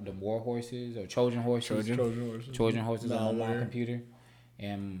call them, the war horses or Trojan horses. Trojan horses on my Malware. computer.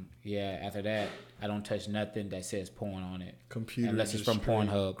 And yeah, after that, I don't touch nothing that says porn on it. Computer Unless it's just from straight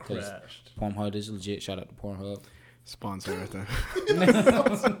Pornhub. Because crashed. Pornhub is legit. Shout out to Pornhub. Sponsor right there.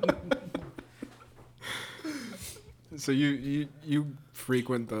 So you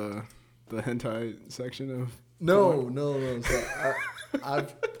frequent the hentai section of No. So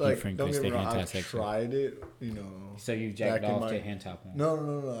I've like think don't they get me stay wrong. hentai I've section. tried it. So you jacked back in off my- to hentai porn.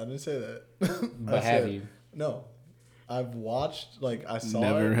 No. I didn't say that. But I have said- you? No. I've watched I saw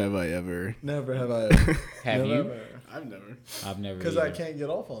Never it. have I ever. Never have I. Ever. Have Never you? ever. I've never. I've never. Because I either. can't get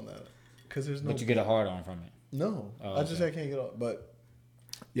off on that. Because there's no. But you get a hard on from it. No, Oh, I just okay. I can't get off. But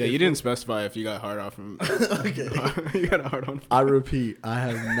Yeah, you didn't specify if you got hard off from. okay, You got a hard on. I repeat, I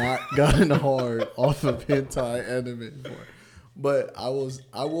have not gotten hard off of hentai anime before. But I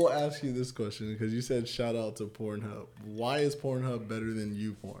will ask you this question because you said shout out to Pornhub. Why is Pornhub better than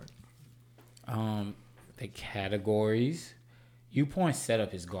YouPorn? The categories. YouPorn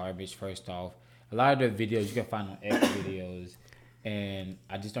setup is garbage. First off, a lot of the videos you can find on X videos, and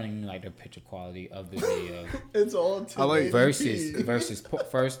I just don't even like the picture quality of the video. It's all I like 1080p. versus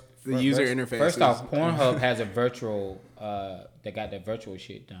The user interface First is- off, Pornhub has a virtual. They got that virtual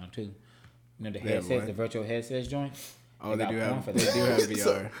shit down too. You know the They have headsets, what? the virtual headsets joint. Oh, they got do porn have. for They that. do have VR.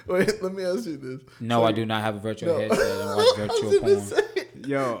 So, wait, let me ask you this. No, So- I do not have a virtual No. headset and watch I was virtual gonna porn. say-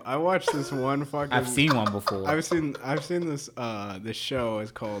 Yo, I watched this one fucking. I've seen one before. I've seen this this show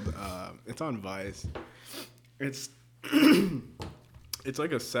is called it's on Vice. It's it's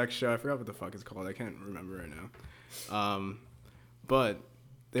like a sex show. I forgot what the fuck it's called. I can't remember right now. But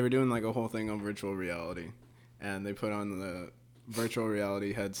they were doing like a whole thing on virtual reality, and they put on the virtual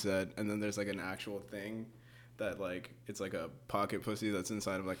reality headset, and then there's like an actual thing that like it's like a pocket pussy that's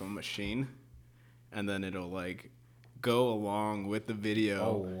inside of like a machine, and then it'll like go along with the video.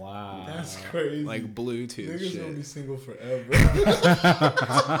 Oh wow, That's crazy. Like Bluetooth Niggas gonna be shit. single forever.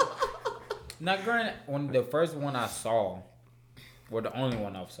 Now, granted, when the first one I saw, or the only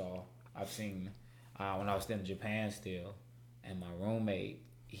one I've seen, when I was still in Japan still, and my roommate,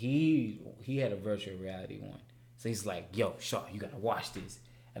 he had a virtual reality one. So he's like, "Yo, Shaw, you gotta watch this,"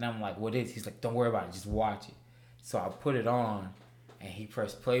 and I'm like, "What is?" He's like, "Don't worry about it, just watch it." So I put it on, and he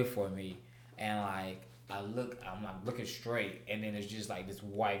pressed play for me, and like I'm like looking straight, and then it's just like this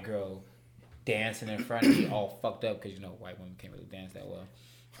white girl dancing in front of me, all fucked up because you know white women can't really dance that well.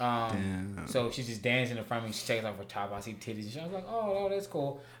 Damn. So she's just dancing in front of me. She takes off her top. I see titties. And I was like, oh, that's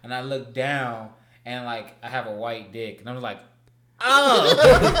cool. And I look down, and like I have a white dick, and I was like,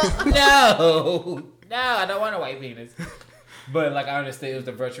 oh no, I don't want a white penis. But like I understand it was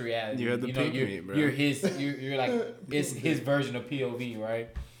the virtual reality. You had the pink you're, meat, bro. you're like it's his version of POV, right?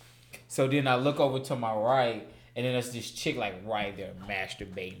 So then I look over to my right, and then there's this chick like right there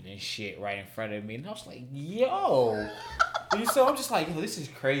masturbating and shit right in front of me, and I was like, yo. And so I'm just like, yo, this is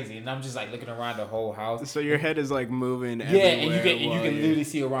crazy, and I'm just like looking around the whole house. So your head is like moving Yeah, everywhere. and you while can you- literally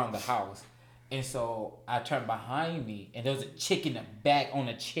see around the house. And so I turned behind me, and there was a chick in the back on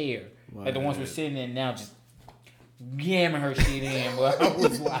a chair, like the ones we're sitting in now, just yamming her shit in. But I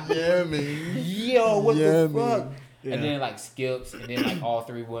was like, Yeah, man. yo, what Yeah, the fuck? man. Yeah. And then like skips, and then like all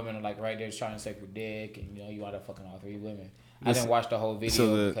three women are like right there trying to suck your dick, and you know you out of fucking all three women. I didn't watch the whole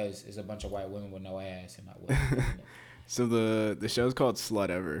video because it's a bunch of white women with no ass, and I wasn't. So the show's called Slut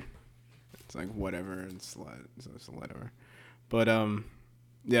Ever. It's like whatever and slut. So it's Slut-ever. But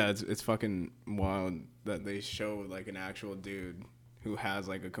yeah, it's fucking wild that they show like an actual dude who has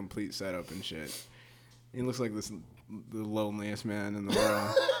like a complete setup and shit. He looks like the loneliest man in the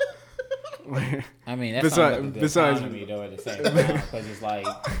world. I mean, that sounds like a good besides- time to me though at the same time because it's like.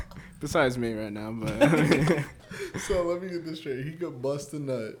 Besides me right now, but So let me get this straight. He could bust a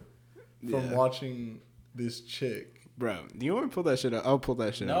nut from Yeah. watching this chick. bro, do you want me to pull that shit up? I'll pull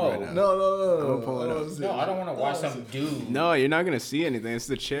that shit No. up right now. No. I'll pull it up. No, I don't want to watch some dude. No, you're not gonna see anything. It's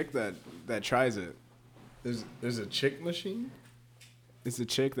the chick that tries it. There's a chick machine. It's the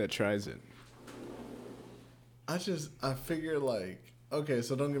chick that tries it. I figure like, okay,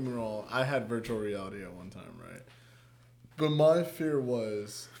 so don't get me wrong. I had virtual reality at one time, right? But my fear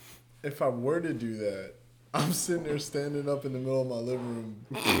was, if I were to do that, I'm sitting there standing up in the middle of my living room,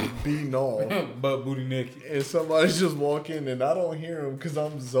 beating off, But booty naked. and somebody's just walking, and I don't hear them because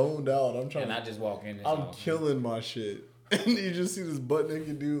I'm zoned out. I'm trying. And I just walk in. I'm killing my shit, and you just see this butt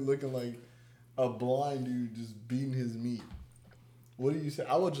naked dude looking like a blind dude just beating his meat. What do you say?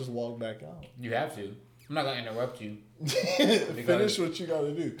 I would just walk back out. You have to. I'm not gonna interrupt you. Finish what you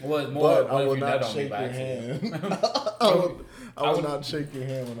gotta do. Well, it's more. But I What if will you not nut on me shake by your accident? hand. I will would- not shake your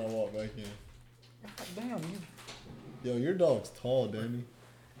hand when I walk back in. Damn you. Yo, your dog's tall, Danny.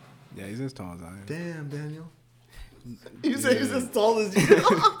 Yeah, he's as tall as I am. Damn, Daniel. You say he's as tall as you.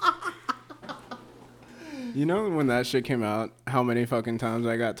 You know when that shit came out, how many fucking times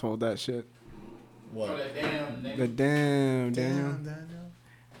I got told that shit? Oh, What? that damn nigga. The damn, Daniel. Damn, Daniel.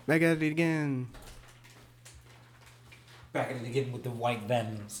 Back at it again. Back at it again with the white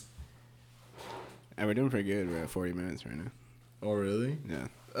venoms. And we're doing pretty good. We're at 40 minutes right now. Oh, really? Yeah.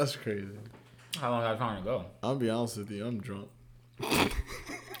 That's crazy. How long I trying to go? I'll be honest with you. I'm drunk.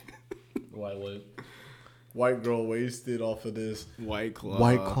 Wait. White girl wasted off of this. White Claw.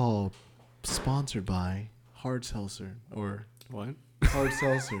 White Claw, sponsored by hard seltzer or What? hard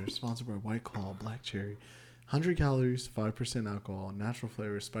seltzer sponsored by White Claw Black Cherry. 100 calories, 5% alcohol, natural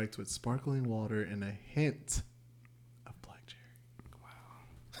flavor spiked with sparkling water and a hint of black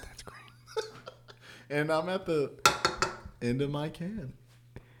cherry. That's great. And I'm at the end of my can.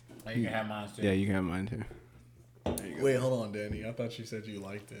 Oh, you can have mine too. Yeah, you can have mine too. There you go. Wait, hold on, Danny. I thought you said you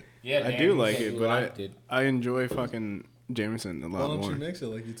liked it. Yeah, I Dan, do you like said it, you but liked it. I enjoy fucking Jameson a Why lot don't more. you mix it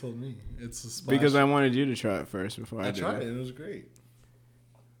like you told me? It's a splash. Because I wanted you to try it first before I I did tried it. it. It was great.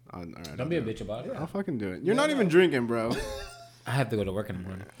 All right, Don't be a bitch about it. I'll fucking do it. You're not even drinking, bro. I have to go to work in the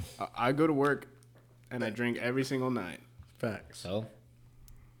morning. I go to work and I drink every single night. Facts. So?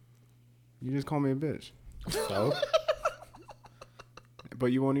 You just call me a bitch. So?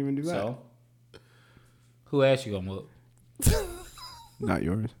 But you won't even do that. So? Who asked you gonna whoop? Not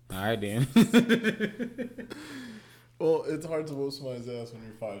yours. All right, then. Well, it's hard to whoop somebody's ass when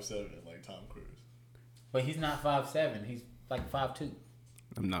you're 5'7", like Tom Cruise. But he's not 5'7". He's like 5'2".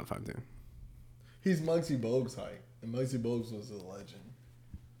 I'm not 5'2". He's Muggsy Bogues' height, and Muggsy Bogues was a legend.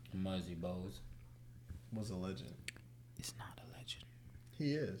 Muzzy Bose. Was a legend. It's not a legend.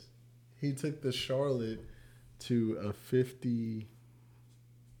 He is. He took the Charlotte to a 50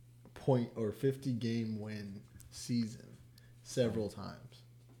 game win season several times.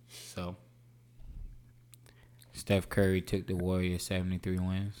 So? Steph Curry took the Warriors 73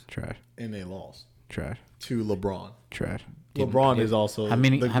 wins. Trash. And they lost Trash. to LeBron. Trash. LeBron is also How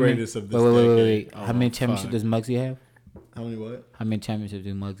many? the greatest of this wait, decade. How many championships does Muggsy have? How many what? How many championships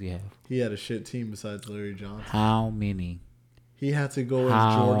does Muggsy have? He had a shit team besides Larry Johnson. How many? He had to go as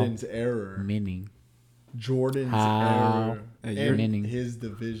How Jordan's error. Many. Jordan's How error. Hey, And many? his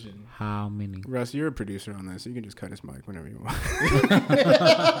division. How many? Russ, you're a producer on this. You can just cut his mic whenever you want.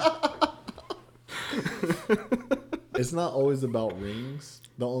 It's not always about rings.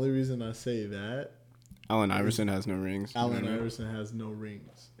 The only reason I say that, Allen Iverson has no rings. Allen Iverson has no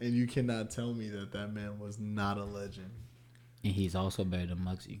rings. And you cannot tell me that that man was not a legend. And he's also better than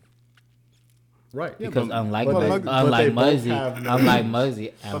Muggsy. Right. Because unlike but Muggsy, they both have no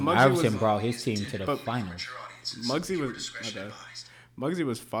Muggsy, Muggsy Iverson was- brought his team to the but- finals. Muggsy was okay. Muggsy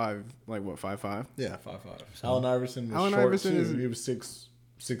was 5'5". Yeah, 5'5". Allen Iverson was Allen short Iverson too. is- He was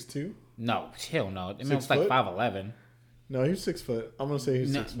 6'2". No, hell no. I mean, it 6 was like foot? 5'11". No, he was 6 foot. I'm gonna say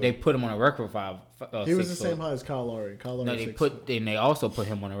he's No, 6 foot. they put him on a record for He was 6 the same foot. height as Kyle Lowry. Kyle Lowry No, was they 6 put foot. and they also put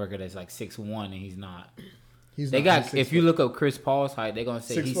him on a record that's like 6'1", and he's not. He's They not. got He's 6 if you foot. look up Chris Paul's height, they're gonna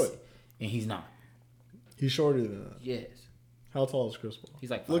say 6 he's foot. and he's not. He's shorter than that. Yes, How tall is Chris Paul? he's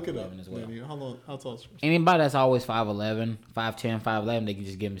like Look it up 5'11" as well. Danny. How tall is Chris Paul? Anybody that's always 5'11", 5'10", 5'11", they can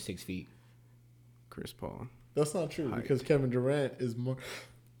just give him 6 feet. Chris Paul. That's not true because Kevin Durant is more.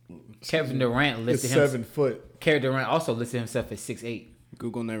 Kevin Durant Is listed him. 7 foot. Kevin Durant also listed himself as 6'8".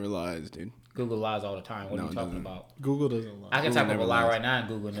 Google never lies, dude. Google lies all the time. What No, are you it talking doesn't. about? Google doesn't lie. I can Google type up a never lie lies. right now, and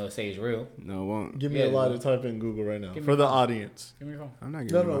Google and they'll say it's real. No, it won't. Give me Yeah, a lie Google. to type in Google right now Give me for the a phone. audience. Give me your phone. I'm not No,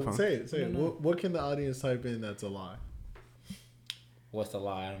 giving you my no, phone. say it. Say No, it. no. What can the audience type in that's a lie? What's the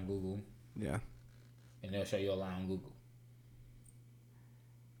lie on Google? Yeah. And they'll show you a lie on Google.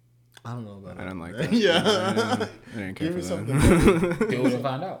 I don't know about I it. don't like that. Yeah. I didn't care Give me for something that. better. Do it and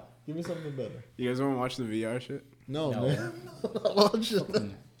find out. Give me something better. You guys want to watch the VR shit? No, No. man. I'm not watching that.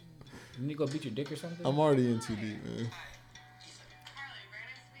 You need to go beat your dick or something? I'm already in too deep, man.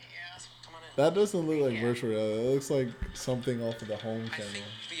 That doesn't look like virtual reality. It looks like something off of the home camera.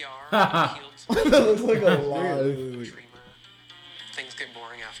 VR appealed to It looks like a the live. dreamer. Things get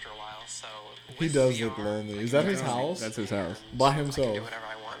boring after a while, so He with does VR, look lonely. Is that his house? That's his house. By I can himself. do whatever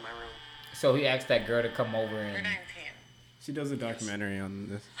I want in my room. So he asked that girl to come over You're and 19. She does a documentary on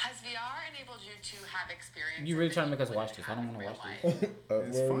this. Has VR enabled you to have experience? You really trying to make us watch this? I don't want to watch this.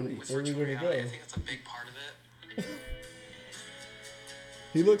 It's funny. With Where are we virtual gonna reality, I go? think that's a big part of it.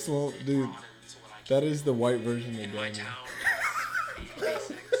 He looks lonely, dude. Broadens what I can That is the white version of do in my Daniel. town.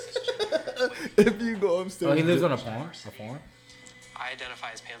 Basics, gender, If you go upstairs, Oh, he lives on a farm? A farm? I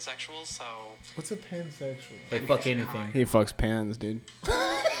identify as pansexual, so What's a pansexual? They fuck anything. He fucks pans, dude. with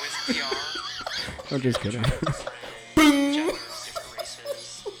VR, I'm just kidding. different genders, different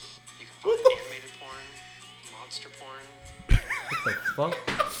races. You can find animated porn, monster porn. What the fuck?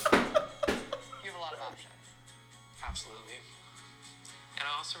 You have a lot of options. Absolutely. And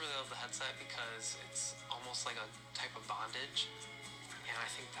I also really love the headset because it's almost like a type of bondage. And I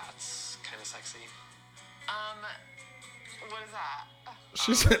think that's kind of sexy. What is that?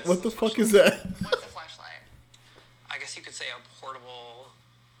 She said, "What the fuck is that?" What's a flashlight? I guess you could say a portable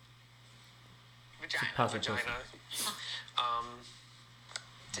Vagina. Pocket pussy. vagina.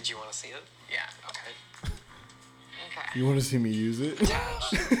 Did you want to see it? Yeah. Okay. Okay. You want to see me use it?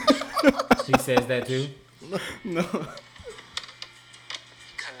 Attached. She says that too? No.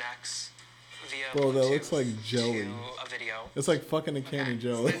 connects via Bro, that Bluetooth looks like jelly. to a video. It's like fucking a can of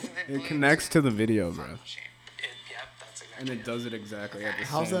jelly. It connects to the video, bro. Yep, that's exactly And it does it exactly at the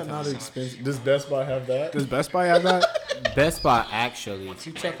How's same that not time. expensive? Does Best Buy have that? Does Best Buy have that? Best Buy actually. If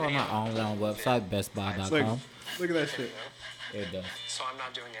you check on our online website, bestbuy.com, It's like, look at that shit. it does. So I'm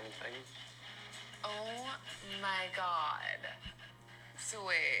not doing anything. Oh my god. So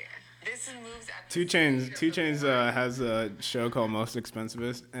wait, this moves at Two Chainz has a show called Most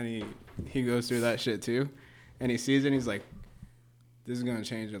Expensivest, and he goes through that shit too, and he sees it and he's like, this is gonna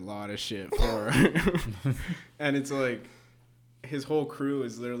change a lot of shit for her. And it's like his whole crew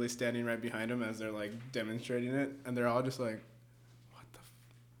is literally standing right behind him as they're like demonstrating it, and they're all just like,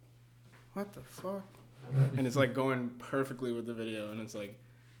 what the fuck? And it's like going perfectly with the video, and it's like,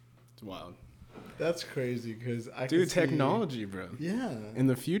 it's wild. That's crazy because I Dude, can see- technology, bro. Yeah, In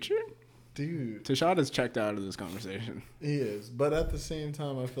the future, dude, Tashad is checked out of this conversation. he is. But at the same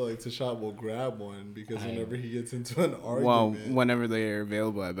time, I feel like Tashad will grab one because I- whenever he gets into an Well, argument, whenever they are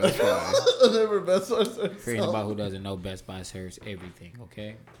available at Best Buy. whenever Best Buy starts For anybody who selling- doesn't know, Best Buy serves everything,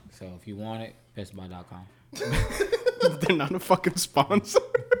 okay? So if you want it, bestbuy.com. They're not a fucking sponsor.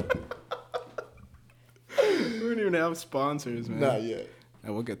 We don't even have sponsors, man. Not yet. Yeah,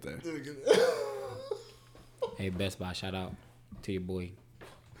 we'll get there. Hey, Best Buy, shout out to your boy.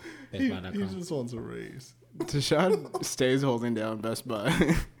 He Bestbuy.com. just wants a raise. Tashad stays holding down Best Buy.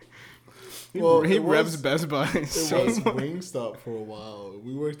 he Well, he it revs was- Best Buy It so was much. Wingstop for a while.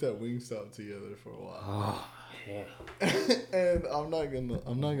 We worked at Wingstop together for a while. Oh, yeah. And I'm not gonna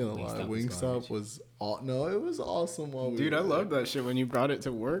lie, Wingstop was Wingstop garbage. was no, it was awesome while we Dude, were I there. love that shit when you brought it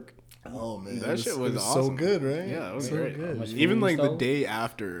to work. Oh man, That shit was so awesome. good, right? Yeah, it was so great. good. much Even food like the stove? day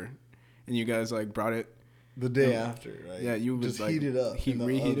after, and you guys like brought it. The day after, right? Yeah, you would, just like, heat it up, in the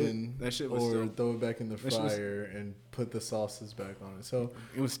reheat it. oven, That shit was or still- throw it back in the that shit was- fryer and put the sauces back on it. So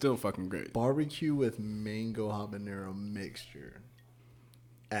It was still fucking great. barbecue with mango habanero mixture.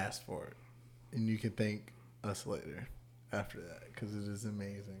 Ask for it, and you can thank us later after that because it is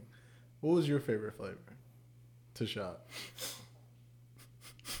amazing. What was your favorite flavor? Tashad.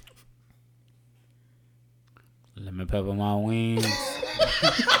 Lemon pepper my wings.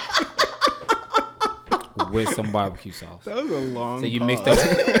 With some barbecue sauce. That was a long. So you pause. mixed up.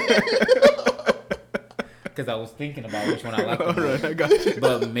 Because I was thinking about which one I like the All most. right, I got you.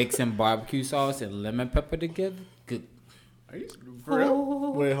 But mixing barbecue sauce and lemon pepper together, good. Are you for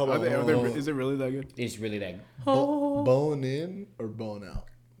real? Wait, hold on. hold on. Is it really that good? It's really that. Bone in or bone out?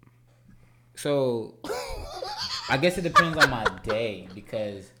 So I guess it depends on my day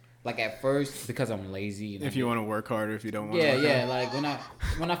because, like, at first, because I'm lazy. And If you want to work harder, if you don't want. Yeah, to yeah. Like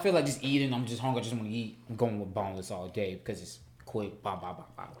when I feel like just eating, I'm just hungry. I just want to eat. I'm going with boneless all day because it's quick. Bah, bah, bah,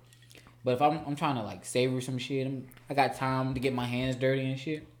 bah. But if I'm trying to like savor some shit, I got time to get my hands dirty and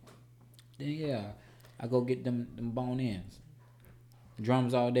shit. Then yeah, I go get them bone ends.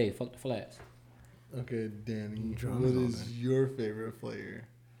 Drums all day. Fuck the flats. Okay, Danny. Drums What all is day. your favorite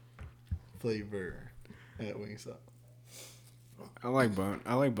flavor at Wingstop? I like bone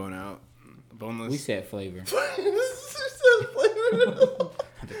out, boneless. We said flavor. flavor.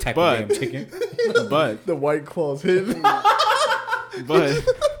 The type But- of damn chicken. but The White Claw's hidden. but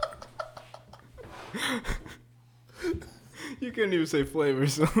you couldn't even say flavor.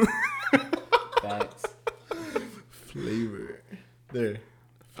 So Facts. Flavor. There.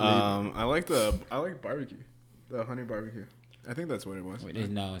 I like barbecue, the honey barbecue. I think that's what it was. Wait,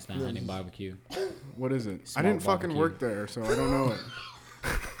 no, it's not honey barbecue. What is it? I Smoked didn't fucking barbecue. work there, so I don't know it.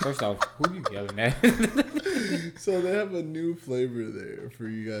 First off, who you yelling at? So they have a new flavor there for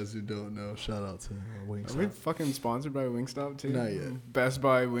you guys who don't know. Shout out to Are we Wingstop. fucking sponsored by Wingstop too? Not yet. Best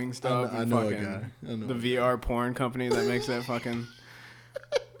Buy, Wingstop. I know a fucking- guy. I know the a VR porn company that makes that fucking.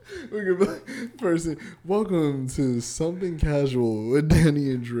 We're gonna person. Welcome to Something Casual with Danny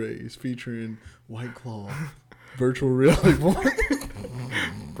and Dre's featuring White Claw, virtual reality porn.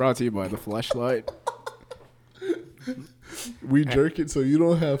 Brought to you by the Fleshlight. We jerk it so you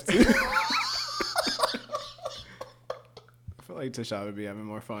don't have to. I feel like Tashad would be having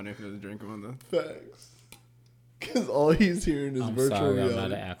more fun if he was drinking on the. Facts. Because all he's hearing is I'm virtual sorry, I'm reality.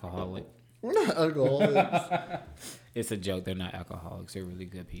 not an alcoholic. We're not alcoholics. It's a joke. They're not alcoholics. They're really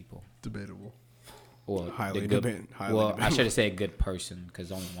good people. Debatable. Or Highly the good, highly well, I debatable. should have said good person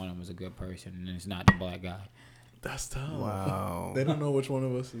because only one of them was a good person, and it's not the black guy. That's tough. Wow. They don't know which one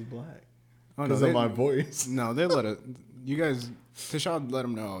of us is black Oh, because of my voice. No, they let it. You guys, Tashad let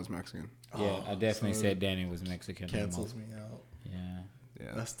him know I was Mexican. Yeah, I definitely so said Danny was Mexican. Cancels me out. Yeah,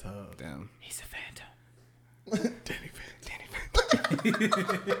 Yeah. That's tough. Damn. he's a phantom. Danny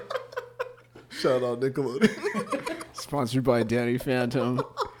Van. Shout out Nickelodeon. Sponsored by Danny Phantom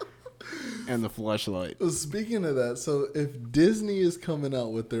and the Fleshlight. Speaking of that, so if Disney is coming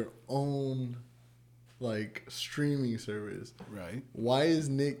out with their own like streaming service, Right. why is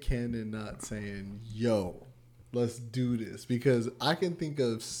Nick Cannon not saying, "Yo, let's do this"? Because I can think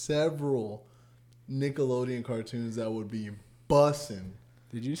of several Nickelodeon cartoons that would be bussin'.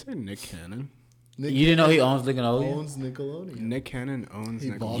 Did you say Nick Cannon? Nick You didn't know he owns Nickelodeon? owns Nickelodeon. Nick Cannon owns He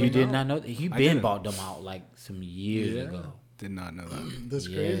Nickelodeon. bought You them did out? not know that? He I been didn't. bought them out like some years Yeah. ago. Did not know that. That's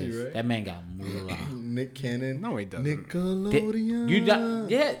crazy, Yes. right? That man got moolah. Nick Cannon. No, he doesn't. Nickelodeon. You not,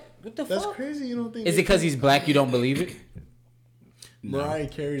 yeah. What the That's fuck? crazy. You don't think? Is it Nick because he's black? You don't believe it? Mariah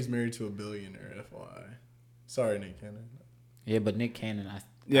Carey's married to a billionaire? FYI. Sorry, Nick Cannon. Yeah, but Nick Cannon. I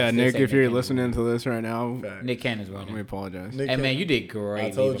Yeah, still Nick, say if you're Cannon's listening to this right now, Fact. Nick Cannon's we running. apologize. Nick Hey man, Cannon- you did I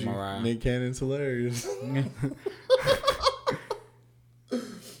great, told leaving you, Mariah. Nick Cannon's hilarious.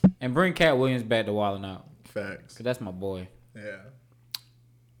 And bring Cat Williams back to Wildin' Out, Facts. cause that's my boy. Yeah.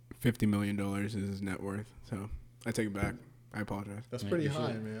 $50 million is his net worth. So I take it back. I apologize. That's Man, pretty you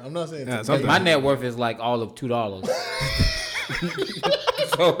high, should. man. I'm not saying Yeah, it's something. My net worth is like all of $2.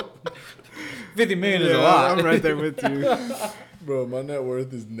 So 50 million is a lot. I'm right there with you. Bro, my net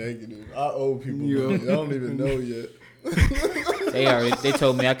worth is negative. I owe people You money. I don't even know yet. They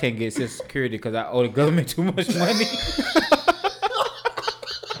told me I can't get Social Security because I owe the government too much money.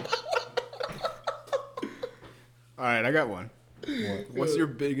 All right, I got one. What's your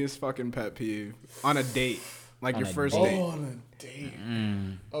biggest fucking pet peeve on a date? Like On your a first Oh, date? on a date.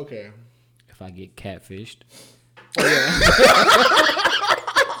 Okay. If I get catfished,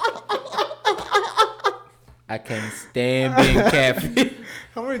 I can't stand being catfished.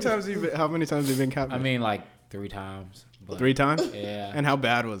 How many times have you been catfished? I mean, like 3 times. But 3 times? Yeah. And how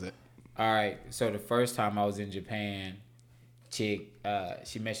bad was it? All right. So the first time I was in Japan, chick,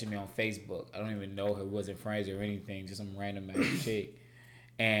 she messaged me on Facebook. I don't even know her. Wasn't friends or anything. Just some random ass chick.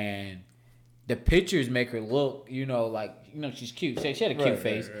 And the pictures make her look, she's cute. She had a cute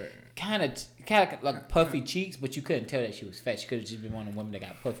face. Right. Kind of like puffy cheeks, but you couldn't tell that she was fat. She could have just been one of the women that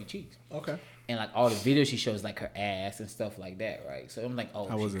got puffy cheeks. Okay. And like all the videos she shows like her ass and stuff like that, right? So I'm like, oh,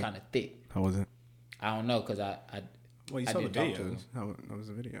 How was she's it? kind of thick. How was it? I don't know, cause I Well, you I saw the didn't talk to her. videos. How was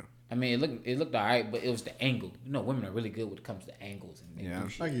the video? I mean, it looked all right, but it was the angle. You know, women are really good when it comes to angles and Yeah. do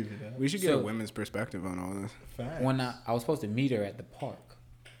shit. I give you that. We should get So- a women's perspective on all this. Facts. When I was supposed to meet her at the park,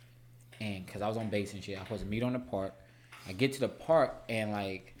 and because I was on base and shit, I was supposed to meet her on the park. I get to the park and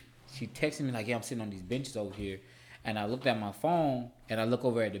like she texted me like, "Yeah, I'm sitting on these benches over here," and I looked at my phone and I look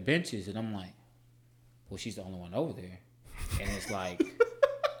over at the benches and I'm like, "Well, she's the only one over there," and it's like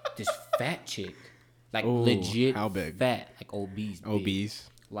this fat chick, like Ooh, legit how big? fat, like obese, big. Obese.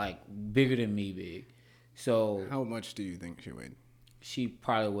 Like bigger than me, big. So How much do you think she weighed? she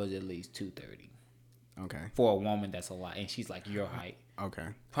probably was at least 230 Okay. for a woman. That's a lot, and she's like your height. Okay.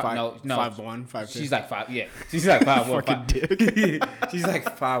 No, 5'1", 5'2". She's like 5. Yeah, she's like 5'1", Fucking 5. dick. She's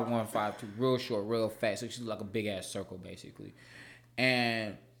like 5'1", 5'2", real short, real fat. So she's like a big ass circle basically.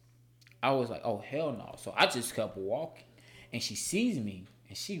 And I was like, oh hell no. So I just kept walking, and she sees me,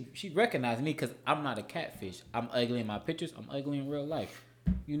 and she recognized me because I'm not a catfish. I'm ugly in my pictures. I'm ugly in real life.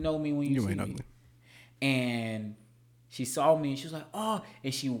 You know me when you You see ain't me. ugly. And she saw me and she was like, oh,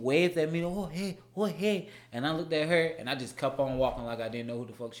 and she waved at me, oh hey. And I looked at her and I just kept on walking like I didn't know who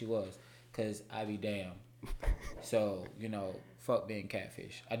the fuck she was. Cause I be damn. So, fuck being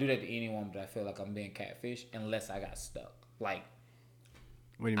catfish. I do that to anyone, but I feel like I'm being catfish unless I got stuck. Like,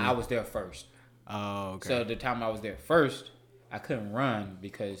 What do you mean? I was there first. Oh, okay. So the time I was there first, I couldn't run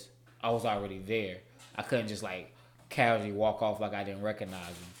because I was already there. I couldn't just like casually walk off like I didn't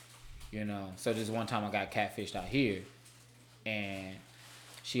recognize him, So this one time I got catfished out here, and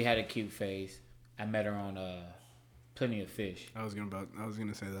she had a cute face. I met her on Plenty of Fish. I was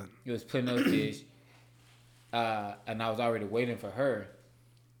gonna say that. It was Plenty of Fish, and I was already waiting for her.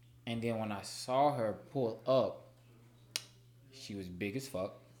 And then when I saw her pull up, she was big as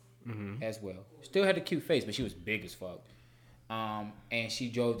fuck. As well. Still had a cute face, but she was big as fuck. And she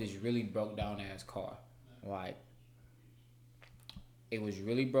drove this really broke down ass car. Like, it was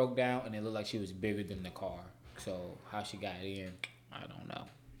really broke down, and it looked like she was bigger than the car. So how she got in, I don't know.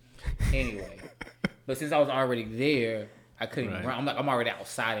 Anyway, but since I was already there, I couldn't Right. run. I'm already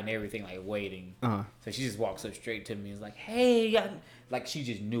outside and everything, like waiting. Uh-huh. So she just walks up straight to me and was like, "Hey," like she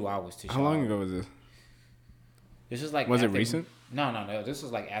just knew I was Tashara. How long ago was this? This was like. Was it after- recent? No. This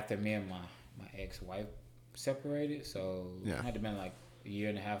was like after me and my ex-wife separated. So Yeah. it had to been like a year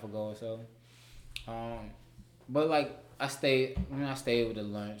and a half ago or so. But like I stayed with the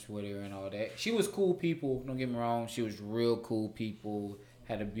lunch with her and all that. She was cool people. Don't get me wrong. She was real cool people.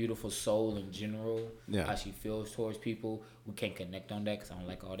 had a beautiful soul in general. Yeah. How she feels towards people. We can't connect on that because I don't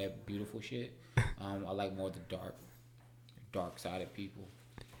like all that beautiful shit. I like more the dark side of people.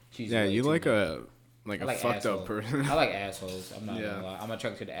 She's Yeah, way you too like much. a fucked assholes. up person. I like assholes. I'm not Yeah. gonna lie. I'm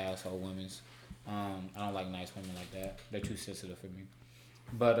attracted to asshole women's. I don't like nice women like that. They're too sensitive for me.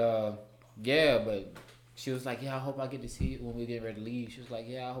 But yeah, but she was like, yeah, I hope I get to see you when we get ready to leave. She was like,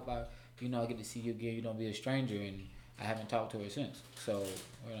 yeah, I hope I get to see you again. You don't be a stranger, and I haven't talked to her since. So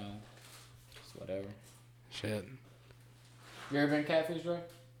it's whatever. Shit. You ever been catfish, Dre?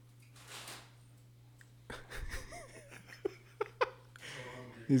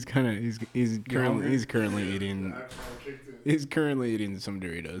 He's currently eating some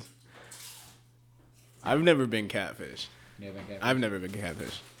Doritos. I've never been catfish. Never been catfish. I've never been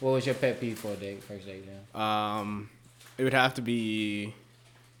catfish. What was your pet peeve for a date, first date? Then? It would have to be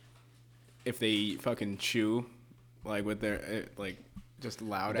if they fucking chew, like with their like just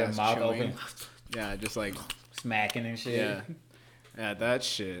loud Their ass mouth chewing. open. Yeah, just like Smacking and shit. yeah, yeah. That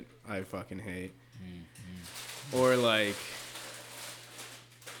shit I fucking hate. Or like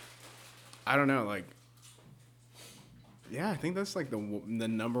I don't know, like yeah, I think that's like the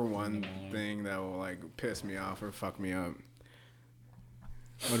number one thing that will like piss me off or fuck me up.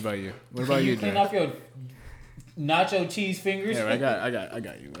 What about you? What about you, clean Dre? off your nacho cheese fingers? Yeah, I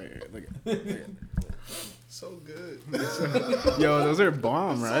got you. Right here. Look at So good. Yo, those are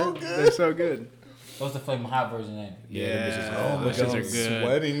bomb, right? They're so good. What's the flaming hot version then? Yeah, Oh my those shits God, are I'm good.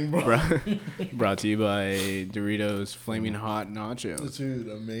 sweating, bro. Brought to you by Doritos Flaming Hot Nachos. Dude,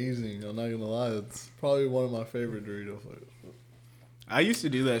 amazing. I'm not gonna lie. It's probably one of my favorite Dorito flavors. I used to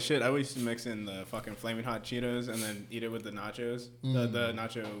do that shit. I used to mix in the fucking Flaming Hot Cheetos and then eat it with the nachos, the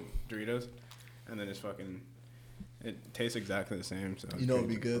nacho Doritos, and then just fucking. It tastes exactly the same. So You know it'd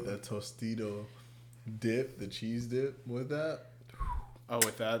be good? That Tostito dip, the cheese dip with that. Oh,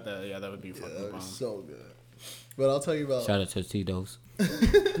 with that, that would be Yeah, fucking that bomb. was so good. But I'll tell you about. Shout out to Tito's.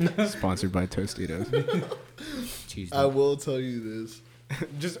 Sponsored by Tostitos. Cheese I will tell you this.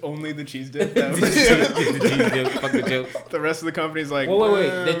 Just only the cheese dip. That was Fuck the jokes. the rest of the company's like. Wait. "Well, The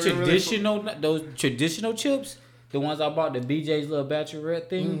we're really traditional, those traditional chips, the ones I bought, the BJ's little bachelorette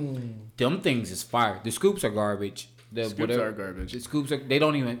thing, them things is fire. The scoops are garbage. The Scoops are garbage. The scoops are. They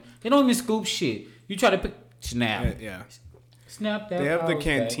don't even scoop shit. You try to pick snap. Yeah. Snap that. They have the powers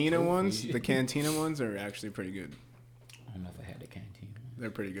Cantina back. ones. The Cantina ones are actually pretty good. I don't know if I had the canteen.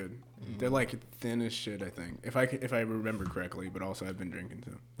 They're pretty good. They're like thin as shit, I think. If I remember correctly, but also I've been drinking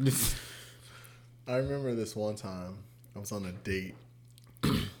too. I remember this one time I was on a date.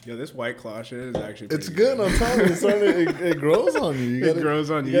 Yo, this White Claw shit is actually pretty It's good. I'm telling you, it's starting it grows on you. You It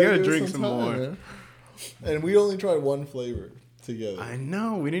grows on you. You gotta give it drink some more. man. And we only tried one flavor together. I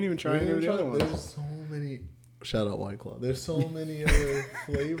know. We didn't even try We any of didn't the other try- ones. There's so many. Shout out White Claw. There's so many other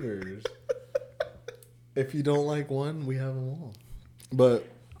flavors. If you don't like one, we have them all. But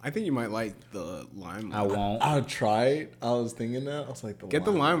I think you might like the lime. I won't. I tried. I was thinking that. I was like, Get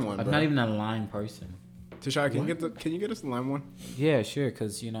the lime one, I'm bro. not even a lime person. Tashai, can you get us the lime one? Yeah, sure,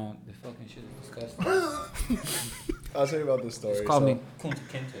 because, the fucking shit is disgusting. I'll tell you about this story. It's called So, me Kunta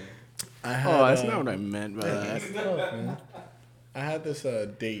Kinte. I had, Oh, that's not what I meant by that. I had this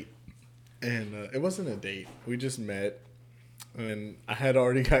date, and it wasn't a date. We just met, and I had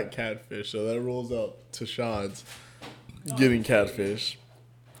already got catfish, so that rolls out to Shad's getting catfish.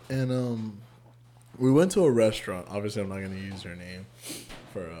 And we went to a restaurant. Obviously, I'm not going to use her name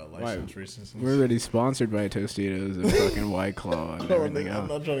for license reasons. We're already sponsored by Tostitos and fucking White Claw and everything I'm else.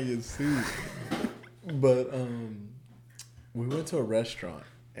 not trying to get sued. But we went to a restaurant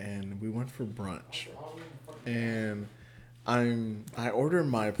and we went for brunch. And I ordered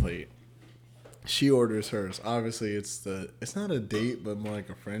my plate. She orders hers. Obviously, it's not a date, but more like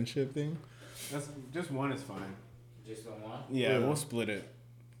a friendship thing. That's just one is fine. Just the one? Yeah, we'll split it.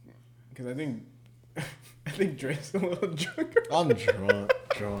 Because I think Drake's a little drunker. I'm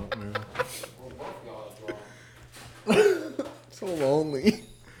drunk, man. So lonely.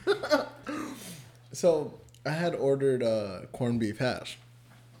 So I had ordered corned beef hash.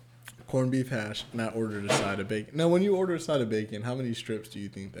 And I ordered a side of bacon. Now, when you order a side of bacon, how many strips do you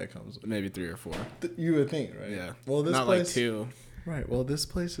think that comes with? Maybe 3 or 4. You would think, right? Yeah. Well, this Not place, like 2. right? Well, this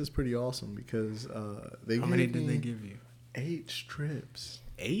place is pretty awesome because they How gave many me did they give you? 8 strips.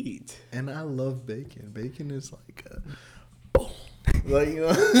 8. And I love bacon. Bacon is like a boom. Like,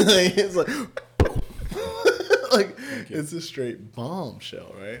 like, it's like boom. Like it's a straight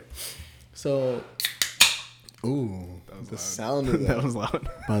bombshell, right? So ooh, That was the loud. sound of that. That was loud.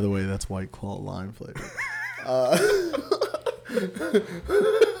 By the way, that's White Claw lime flavor.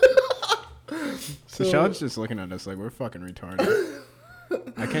 So Sean's just looking at us like we're fucking retarded.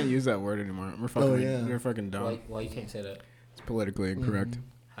 I can't use that word anymore. We're fucking. yeah. We're fucking dumb. Why you can't say that? It's politically incorrect.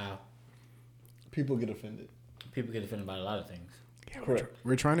 How? People get offended. People get offended by a lot of things. Correct.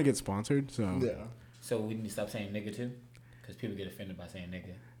 We're trying to get sponsored, so. Yeah. So we need to stop saying nigga too, because people get offended by saying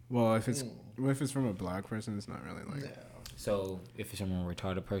nigga. Well, if it's from a black person, it's not really like. Yeah. So if it's from a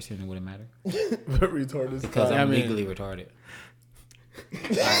retarded person, it wouldn't matter But retarded. because I I'm mean- legally retarded.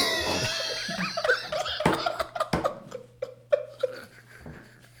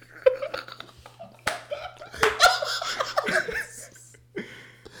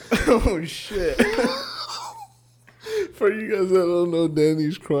 Oh shit. For you guys that don't know,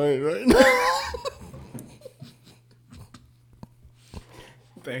 Danny's crying right now.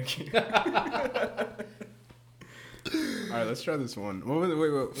 Thank you. All right, let's try this one. What was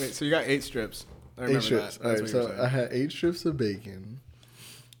it? Wait. So you got 8 strips. I remember 8 strips. that. All That's right, what you were so saying. I had 8 strips of bacon,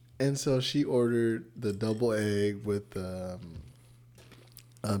 and so she ordered the double egg with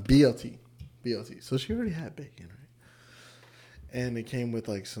BLT. So she already had bacon, right? And it came with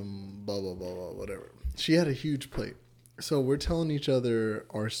like some blah blah blah blah whatever. She had a huge plate. So we're telling each other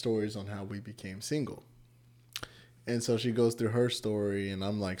our stories on how we became single. And so she goes through her story, and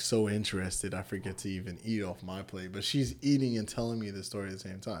I'm like so interested, I forget to even eat off my plate. But she's eating and telling me the story at the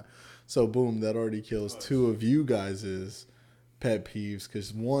same time. So boom, that already kills 2 of you guys' pet peeves.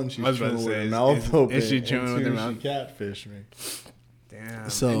 Because 1, she's I was about chewing to with say, her is- mouth is- open. is she and chewing with 2, her mouth? She catfished me. Damn.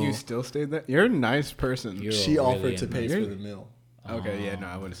 So- and you still stayed there? You're a nice person. You're She really offered to a pay nice- for the meal. Okay, yeah, no,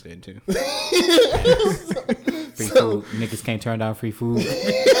 I would have stayed too. Free food. Niggas can't turn down free food.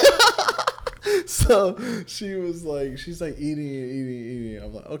 So she's like eating.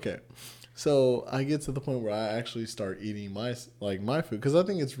 I'm like, okay. So I get to the point where I actually start eating my food because I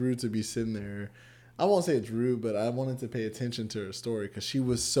think it's rude to be sitting there. I won't say it's rude, but I wanted to pay attention to her story because she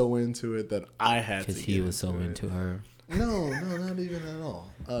was so into it that I had to. Because he get was so it. into her. No, not even at all.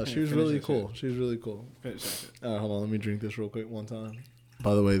 She was finish really this cool. shit. She was really cool. Finish that shit. All right, hold on. Let me drink this real quick one time.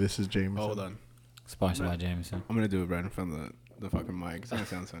 By the way, this is Jameson. Oh, hold on. Sponsored by Jameson. I'm going to do it right in front of the fucking mic. It's going to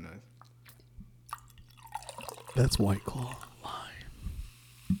sound so nice. That's White Claw.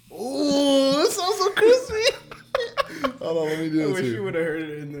 Oh, it sounds so crispy. Hold on, let me do I it wish too. you would have heard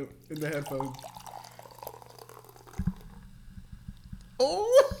it in the headphones.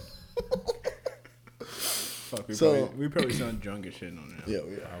 Oh. Fuck, So- we probably sound drunk as shit on it. Yeah,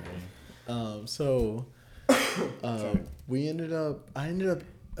 we are. So I ended up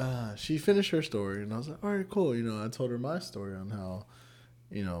she finished her story and I was like, all right, cool. You know, I told her my story on how,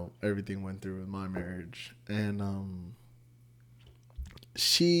 you know, everything went through with my marriage. And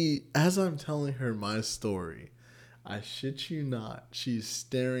she, as I'm telling her my story, I shit you not, she's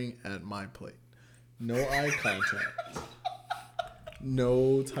staring at my plate. No eye contact.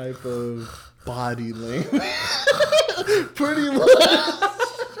 No type of body language. Pretty much.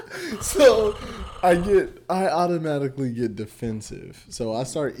 So I automatically get defensive. So I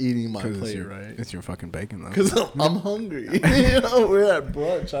start eating my plate, right? It's your fucking bacon, though. Because I'm hungry. You know, we're at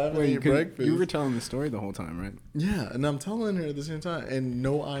brunch. I haven't eaten breakfast. You were telling the story the whole time, right? Yeah, and I'm telling her at the same time, and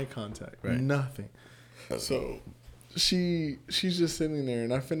no eye contact, Right. nothing. So she's just sitting there,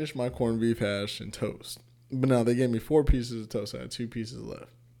 and I finished my corned beef hash and toast. But now they gave me 4 pieces of toast. I had 2 pieces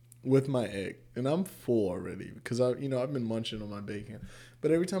left with my egg, and I'm full already because I've been munching on my bacon.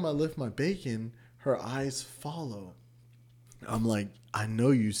 But every time I lift my bacon, her eyes follow. I'm like, I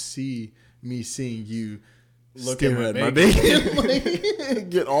know you see me seeing you Look stare at at my my bacon. Like,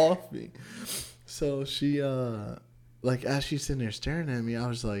 get off me. So she, like, as she's sitting there staring at me, I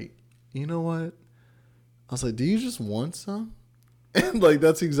was like, you know what? I was like, do you just want some? And, like,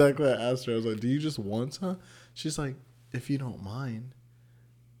 that's exactly what I asked her. I was like, do you just want some? She's like, if you don't mind.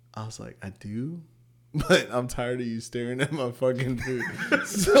 I was like, I do? But I'm tired of you staring at my fucking food.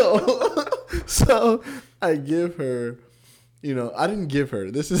 So I give her, you know, I didn't give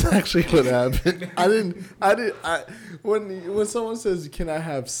her. This is actually what happened. When someone says, can I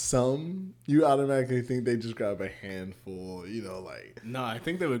have some? You automatically think they just grab a handful, you know, like. No, I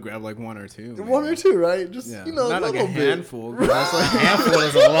think they would grab like 1 or 2. maybe. 1 or 2, right? Just, Yeah. you know, Not a like little a bit. handful. But that's like, Handful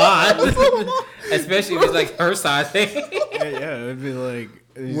is a lot. Especially if it's like her size thing. yeah, it would be like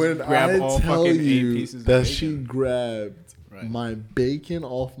you When grab I all tell fucking 8 you pieces that of she bacon. grabbed Right. my bacon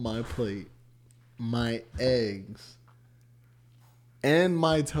off my plate, my eggs, and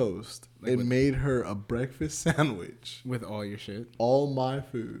my toast, Like it with- made her a breakfast sandwich. with all your shit. All my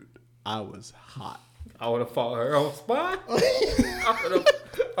food. I was hot. I would have fought her on spot.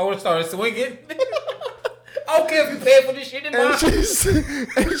 I would have started swinging. I don't care if you pay for this shit in And my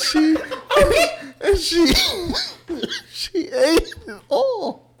she ate it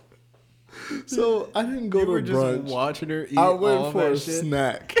all. So So I didn't go You to were just brunch. watching her eat I all went for that a shit.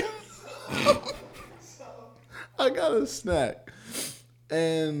 snack. I got a snack,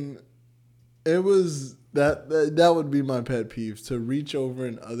 and it was that would be my pet peeve, to reach over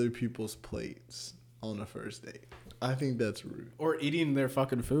in other people's plates on a first date. I think that's rude. Or eating their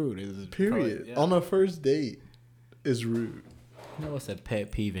fucking food is Period. probably- yeah. On a first date is rude. You know what's a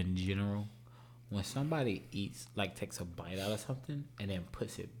pet peeve in general? When somebody eats, like takes a bite out of something and then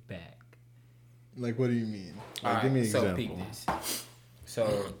puts it back. Like, what do you mean? Like, All give me an right, so example. peep this.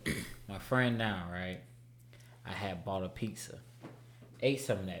 So my friend now, right? I had bought a pizza, ate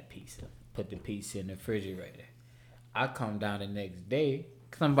some of that pizza, put the pizza in the refrigerator. I come down the next day,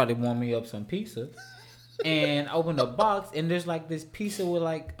 somebody warmed me up some pizza, and I open the box, and there's like this pizza with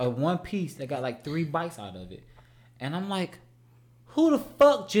like a one piece that got like 3 bites out of it, and I'm like, who the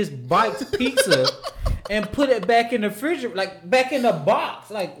fuck just bites pizza and put it back in the refrigerator, like back in the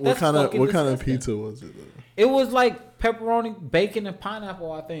box? Like, What that's kind of disgusting. pizza was it though? It was like pepperoni, bacon, and pineapple,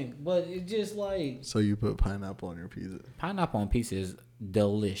 I think. But it just like So you put pineapple on your pizza? pineapple on pizza is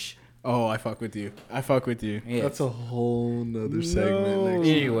delish. Oh, I fuck with you. I fuck with you. Yeah. That's a whole nother segment. Next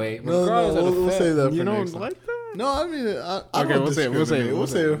time. Anyway, No, regardless of the we'll fact- save that for You don't next time. like that? No, I mean, I Okay, don't we'll save it, we'll save it, discriminate. we'll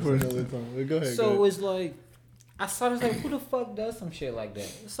save it. for another time. Go ahead. So go ahead. it's like I saw this like, who the fuck does some shit like that?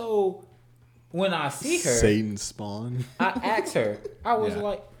 So when I see her, Satan spawn. I asked her. I was Yeah.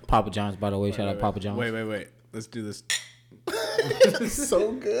 like, Papa John's, by the way. Shout out Papa John's. Wait. Let's do this.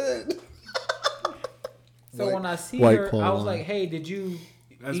 So good. So when I see White her, Claw I was line. like, hey, did you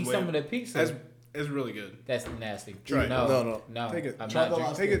That's eat way- some of the pizza? That's really good. That's nasty. Try it. No. Take it. I'm Try not the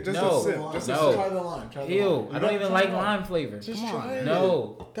drinking. Take it just No. a sip. Just a No. sip. Try the lime. Try the Ew, lime. I don't even Try like the lime flavor. Just Come on, try it.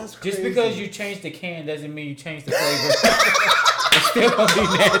 No. That's Just crazy. because you change the can doesn't mean you change the flavor. It's still gonna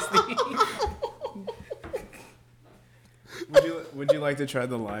be nasty. Would you like to try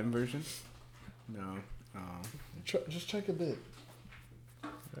the lime version? No. Oh. Just check a bit.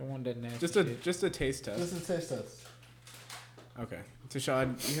 I want that nasty Just shit. a taste test. Just a taste test. Okay.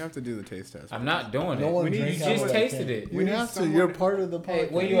 Tashad, you have to do the taste test. I'm not doing No it. one We need- You drinks out just of that tasted can. it. You We need have to. someone- You're part of the podcast. Hey,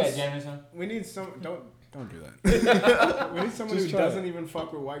 where you at, Jameson? We need some. Don't do that. We need someone Just who try doesn't even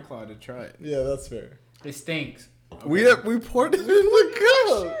fuck with White Claw to try it. Yeah, that's fair. It stinks. We poured it in the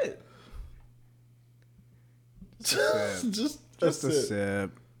cup. sip. Just a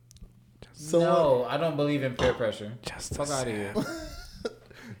sip. No, I don't believe in peer pressure. Just Fuck out of here.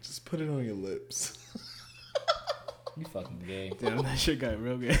 Just put it on your lips. You fucking gay. Damn, that shit got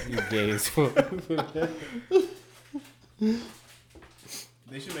real good. You gay as fuck.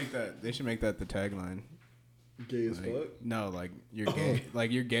 They should make that the tagline. Gay as Like, fuck. no, like you're gay.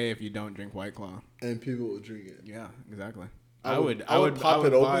 Like you're gay if you don't drink White Claw. And people will drink it. Yeah, exactly. I would I would pop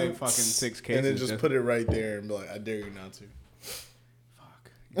it buy open, fucking 6 cases and then just put it right there and be like, "I dare you not to."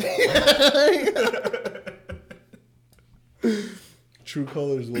 True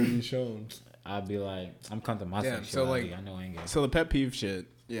colors will be shown. I'd be like, I'm coming to my Yeah, so, sexuality. like- I know I ain't gay. So the pet peeve shit.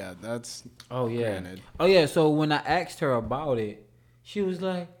 Yeah, that's Oh yeah. granted. Oh yeah. So when I asked her about it, she was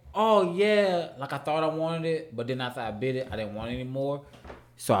like, "Oh yeah." Like I thought I wanted it, but then after I bit it, I didn't want it anymore.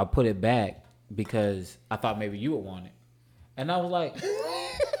 So I put it back because I thought maybe you would want it. And I was like,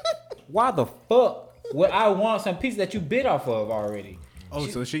 "Why the fuck would I want some pizza that you bit off of already?" Oh,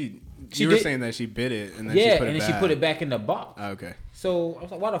 so she you were did- saying that she bit it and then Yeah, she put it and back. then she put it back in the box. Okay. So I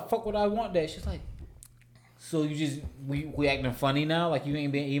was like, "Why the fuck would I want that?" She's like, "So you just we acting funny now? Like you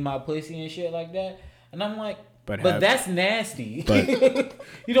ain't been eating my pussy and shit like that?" And I'm like, But "But have- that's nasty. But-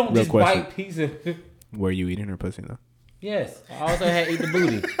 You don't Real just question. bite pizza." Were you eating her pussy though? Yes, I also had eat the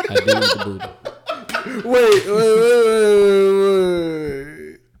booty. I did eat the booty. Wait.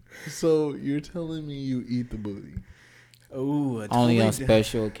 So you're telling me you eat the booty? Oh, Only on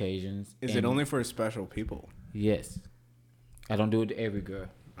special occasions. Is it and only for special people? Yes, I don't do it to every girl.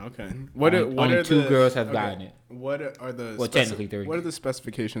 Okay. Only two girls have gotten it. What are the Well, technically 3. What are the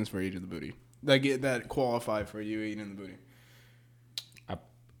specifications for each of the booty that qualify for you eating the booty? I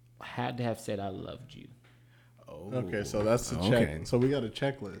had to have said I loved you. Oh. Okay, so that's the Okay. check. So we got a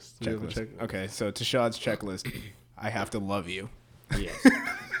checklist. We have a Checklist. Okay, so Tashad's checklist. I have to love you. Yes.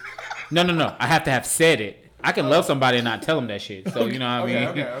 No. I have to have said it. I can love somebody and not tell them that shit. So you know what I mean.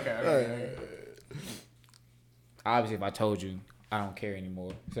 Okay. Obviously, if I told you, I don't care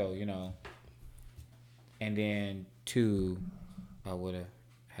anymore. So, you know. And then 2, I would have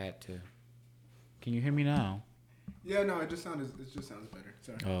had to. Can you hear me now? Yeah, no, it just sounds better.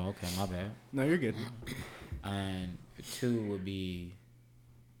 Sorry. Oh, okay, my bad. No, you're good. And 2 would be.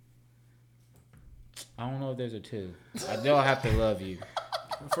 I don't know if there's a 2. I know I have to love you.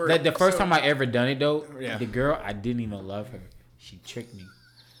 The first time I ever done it though, Yeah. the girl, I didn't even love her. She tricked me.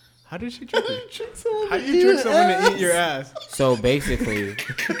 How did she trick you? Trick someone How to do you eat trick your someone to ass? eat your ass? So basically,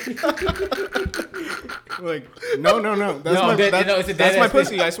 Like, no. That's No, my, that- that- no, it's a that's dead my ass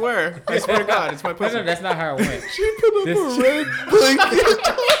pussy. I swear. I swear to God, it's my no, pussy. no, that's not how it went. She put up This- a red blanket.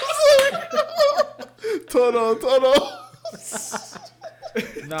 Tunnel.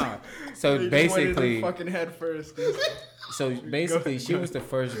 No. So You just went in the basically, fucking head first. she was the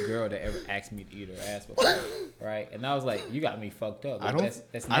first girl that ever asked me to eat her ass before, right? And I was like, you got me fucked up. I Like, don't.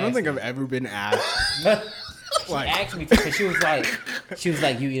 that's I don't think I've nasty. ever been asked. She Like- asked me to, because she was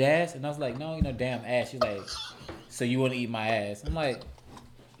like, you eat ass? And I was like, no, damn ass. She's like, so you want to eat my ass? I'm like,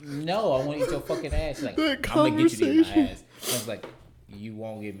 no, I want to eat your fucking ass. She's like, That I'm going to get you to eat my conversation. ass. I was like, you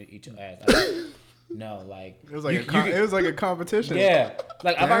won't get me to eat your ass. I was like, no, like. It was like you- it was like a competition. Yeah,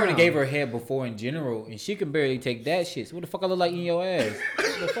 like I've already Damn. gave her head before in general, and she can barely take that shit. So what the fuck I look like in your ass?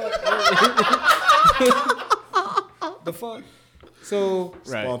 The fuck? The fuck? So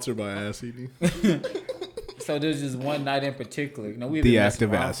Right. Sponsored by ass eating. there's this one night in particular. You know, we've been The messing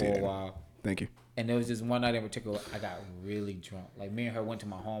active around ass for a eating. while, Thank you. and there was this one night in particular. I got really drunk. Like me and her went to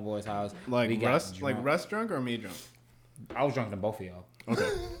my homeboy's house. we Like got Russ, drunk. like Russ drunk or me drunk? I was drunk than both of y'all. Okay,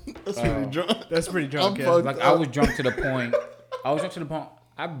 That's pretty drunk. that's pretty drunk. I'm Yeah. fucked Like up. I was drunk to the point.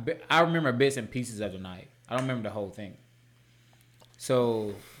 I remember bits and pieces of the night. I don't remember the whole thing.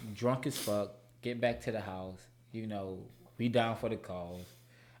 So drunk as fuck. Get back to the house. You know, be down for the cause.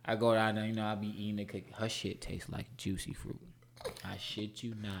 I go down there. You know, I be eating the cookie. Her shit tastes like juicy fruit. I shit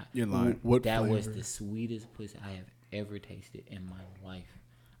you not. You're lying. What That was flavor? the sweetest pussy I have ever tasted in my life.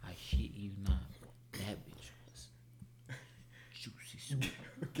 I shit you not. That bitch was juicy sweet.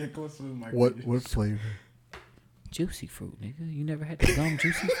 Get close to the mic. What flavor? Juicy fruit, nigga. You never had the gum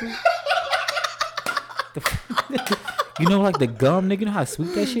juicy fruit? You know, like the gum, nigga. You know how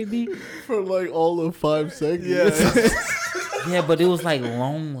sweet that shit be? For like all of 5 seconds. Yeah. Yeah, but it was like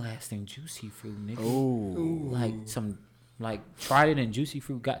long lasting juicy fruit, nigga. Oh. Like like Trident and Juicy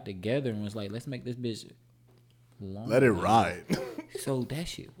Fruit got together and was like, let's make this bitch long. Let it ride. So that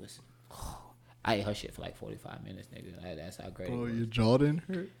shit was. I ate her shit for like 45 minutes, nigga. That's how great Oh, it was. your jaw didn't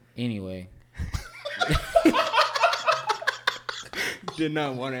hurt? Anyway, Did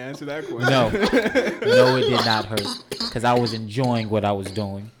not want to answer that question. no, it did not hurt because I was enjoying what I was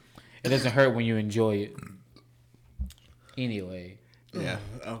doing. It doesn't hurt when you enjoy it. Anyway, Yeah.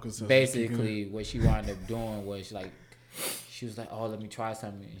 Alka-Seltzer. basically what she wound up doing was she was like, oh, let me try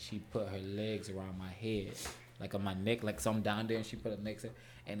something, and she put her legs around my head, like on my neck, like something down there, and she put her next to,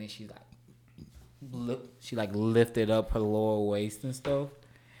 and then she lifted up her lower waist and stuff,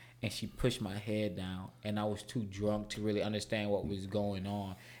 and she pushed my head down, and I was too drunk to really understand what was going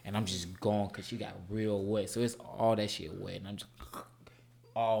on, and I'm just going because she got real wet, so it's all that shit wet, and I'm just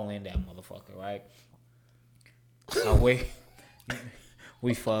all in that motherfucker, right? I wait.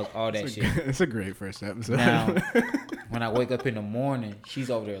 We fuck all that shit. It's a great first episode. Now, when I wake up in the morning,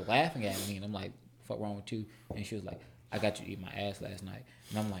 she's over there laughing at me, and I'm like, "Fuck wrong with you?" And she was like, "I got you to eat my ass last night,"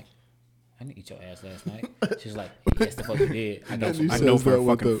 and I'm like, "I didn't eat your ass last night." She's like, "Yes, the fuck you did. I got And you." you I said know for that a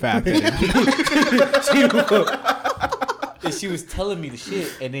with fucking the- fact that And she was telling me the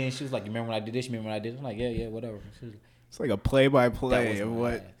shit, and then she was like, "You remember when I did this? You remember when I did?" I'm like, "Yeah, whatever." She was like, it's like a play-by-play That of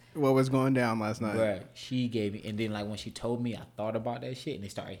was my what was going down last night. Bruh, she gave me, and then like when she told me, I thought about that shit, and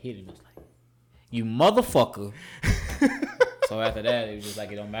it started hitting me. I was like, "You motherfucker!" So after that, it was just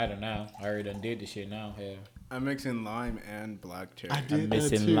like it don't matter now. I already done did the shit now. Yeah, I'm mixing lime and black cherry. I I'm did that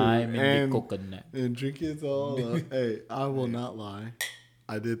missing too. lime and the coconut. And drink it all. Hey, I will not lie.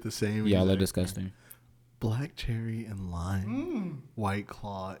 I did the same. Y'all are exact disgusting. thing. Black cherry and lime. White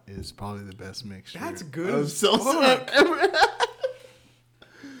Claw is probably the best mixture. That's good of as seltzer I've fuck. ever had.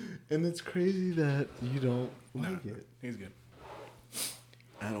 And it's crazy that you don't like it He's good.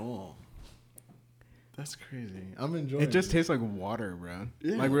 at all. That's crazy. I'm enjoying It just tastes like water, bro.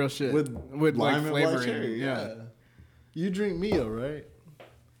 Yeah. Like real shit. With like lime and flavor black in it. cherry. Yeah. Yeah. You drink Mio, right?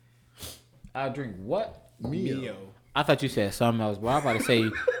 I drink what? Mio. I thought you said something else, bro. I'm about to say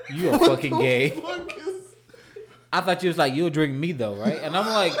you a fucking gay. Fuck is- I thought you was like, you'll drink me though, right? And I'm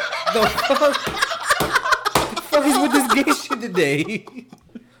like, the fuck? The fuck is with this gay shit today?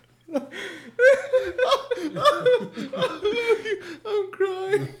 I'm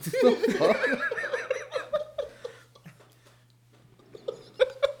crying.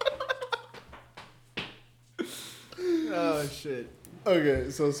 Oh shit. Okay,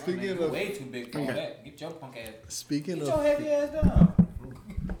 so speaking of way too big for that. Get your punk ass. speaking Get your of heavy ass down.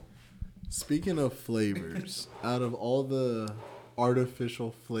 speaking of flavors, out of all the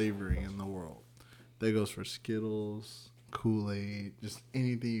artificial flavoring in the world, that goes for Skittles, Kool-Aid, just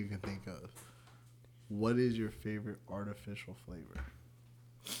anything you can think of. What is your favorite artificial flavor?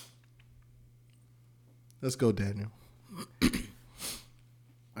 Let's go, Daniel.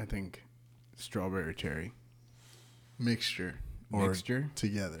 I think strawberry cherry. Mixture. Or Mixture?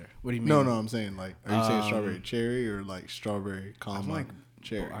 together. What do you mean? No, I'm saying like, are you saying strawberry cherry or like strawberry comma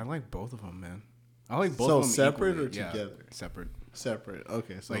cherry? I like both of them, man. I like both So of them separate equally. or together? Separate. Separate.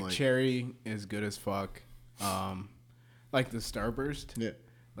 Okay, so Like cherry is good as fuck. Like the Starburst. Yeah.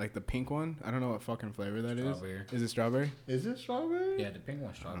 Like the pink one. I don't know what fucking flavor that is. Strawberry. Is it strawberry? Is it strawberry? Yeah, the pink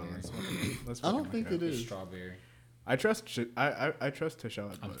one's strawberry. Let's I don't fucking think look it up. is. Strawberry. I trust. I trust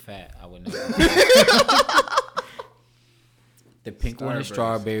Tashad. I'm But fat. I would know. The pink one is Starburst.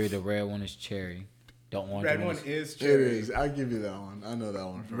 strawberry. The red one is cherry. The orange red one one is is It cherry. is. I'll give you that one. I know that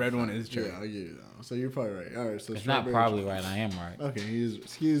one. For a Red one fact. is cherry. Yeah, I'll give you that one. So you're probably right. All right. So It's not strawberry probably right. I am right. Okay,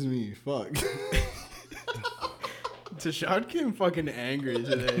 excuse me. Fuck. Tashad came fucking angry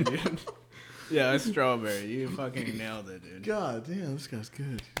today, dude. Yeah, it's strawberry. You fucking nailed it, dude. God damn, this guy's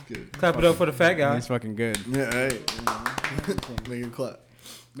good. He's good. Clap it up for the fat guy. He's fucking good. Yeah, right. Make it clap.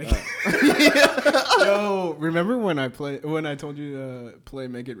 Yo, remember when I told you to play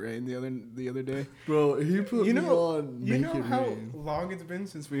Make It Rain the other day? Bro, he put You me know, on you Make know It how Rain. long it's been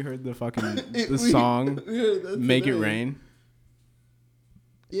since we heard the fucking We song heard that Make It today. Rain.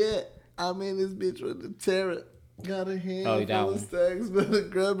 Yeah, I'm in this bitch with the terror. Got a hand Oh, that full one. of stacks, better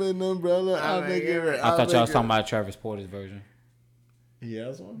grab an umbrella. I'll make it rain. I thought y'all was talking about Travis Porter's version. He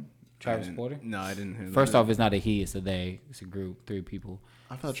has one? Travis Porter. No, I didn't hear that. First off, it's not a he. It's a they. It's a group. 3 people.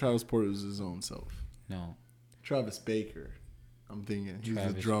 I thought Travis Porter was his own self. No. Travis Baker. I'm thinking. He's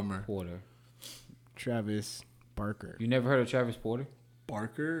Travis the drummer. Porter. Travis Barker. You never heard of Travis Porter?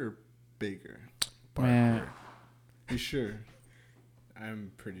 Barker or Baker? Man. You sure?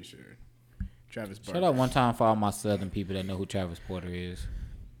 I'm pretty sure. Travis Barker. Shut up one time for all my southern people that know who Travis Porter is.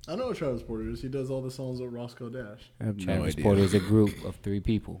 I know what Travis Porter is. He does all the songs with Roscoe Dash. I have no Travis idea. Porter is a group of 3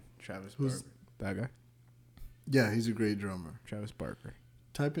 people. Travis Who's- Barker. That guy. Yeah, he's a great drummer. Travis Barker.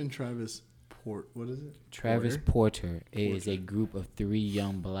 Type in Travis Port. What is it? Travis Porter is a group of 3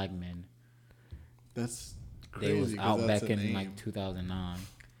 young black men. That's They crazy. was 'cause out that's back a in name. like 2009.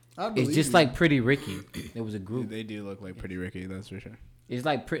 I believe It's just you. like Pretty Ricky. There was a group. They do look like Pretty Ricky, that's for sure. It's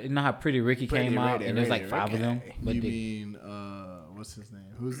like you know how Pretty Ricky Pretty came out Ricky, and there's like Ricky, 5 of them, Ricky. but You they, mean what's his name?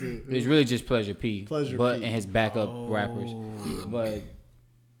 Who's the? it's really just Pleasure P. Pleasure but P. and his backup rappers. Oh. But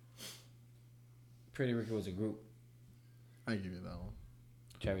Pretty Ricky was a group. I give you that one.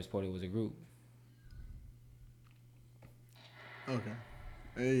 Travis Porter was a group. Okay.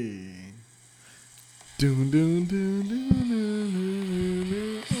 Hey. Doom doom doom doom doom doom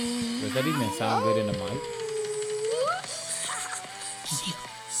doom. Does that even sound good in the mic?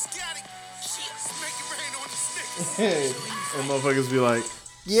 Hey, and motherfuckers be like,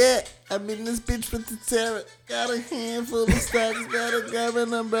 yeah, I'm in this bitch with the terror. Got a handful of stacks, gotta grab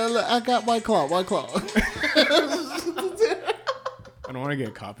an umbrella. I got White Claw, White Claw. I don't want to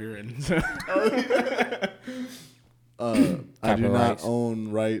get copywritten. I do not Copyrights.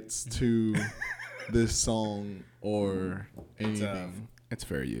 own rights to this song or anything. It's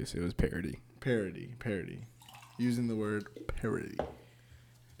fair use. It was parody. Parody. Using the word parody.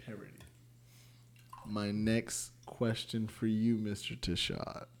 Parody. My next question for you, Mr.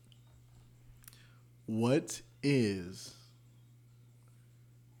 Tashad. What is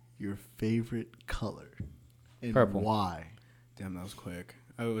your favorite color? And Purple. why? Damn, that was quick.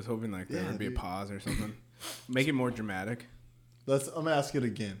 I was hoping like there Yeah, would be a dude. pause or something. Make it more dramatic. I'm gonna ask it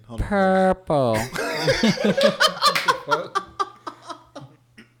again. Hold on. Purple.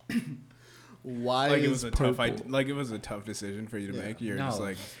 Why Like it is was a purple? like it was a tough decision for you to Yeah. make. You're No, just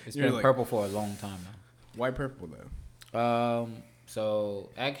like it's you're been like, purple for a long time now. why purple though? So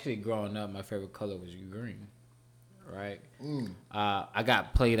actually, growing up, my favorite color was green. Right. I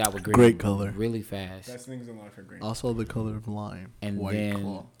got played out with green. Great color. Really fast. Best things in life are green. Also the color of lime. And White then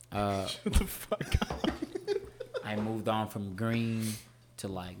Claw. Shut the fuck up. I moved on from green to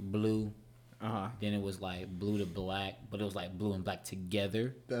like blue. Uh-huh. Then it was like blue to black, but it was like blue and black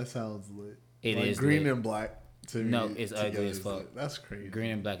together. That sounds lit. It Like is green lit. and black. To No, me, it's together ugly as is fuck. lit. That's crazy.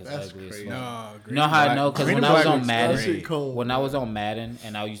 Green and black is That's ugly crazy. as fuck. No, You know how I know? Because green when and I was black on looks Madden, great. cold. when I was on Madden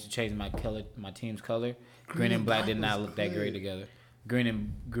and I used to change my color, my team's color, green and black did not look that great together. Green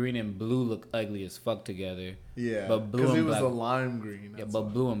and blue look ugly as fuck together. Yeah, but blue because it and was black. a lime green. Yeah, that's but why.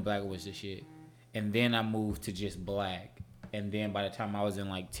 blue and black was the shit. And then I moved to just black. And then by the time I was in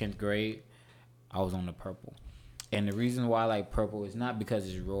like 10th grade, I was on the purple. And the reason why I like purple is not because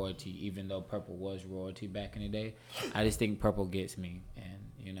it's royalty, even though purple was royalty back in the day. I just think purple gets me. And,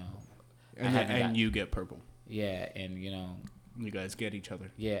 you know. And you get purple. Yeah, and, you know. You guys get each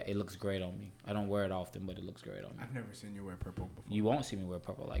other. Yeah, it looks great on me. I don't wear it often, but it looks great on me. I've never seen you wear purple before. You won't see me wear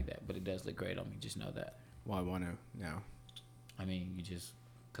purple like that, but it does look great on me. Just know that. Why want to now? I mean,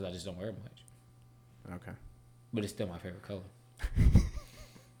 because I just don't wear it much. Okay. But it's still my favorite color.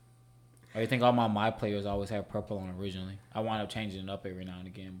 I think all my players always have purple on originally. I wind up changing it up every now and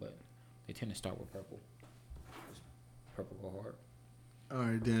again, but they tend to start with purple. Purple go hard. All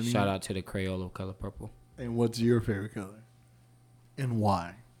right, Danny. Shout out to the Crayola color purple. And what's your favorite color? And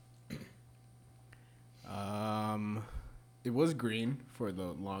why? It was green for the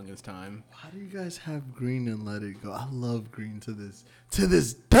longest time. Why do you guys have green and let it go? I love green to this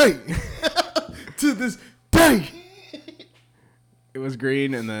day. To this day. It was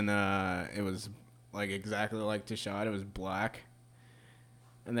green, and then it was like exactly like Tashad. It was black,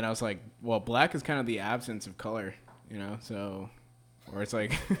 and then I was like, well, black is kind of the absence of color, you know. So, or it's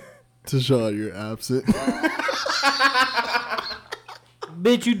like, Tashad, you're absent.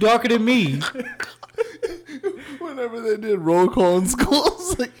 Bitch, you darker than me. Whenever they did roll call in school, I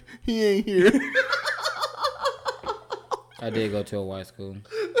was like, he ain't here. I did go to a white school.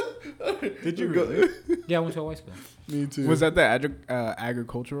 did you really? Yeah, I went to a white school. Me too. Was that the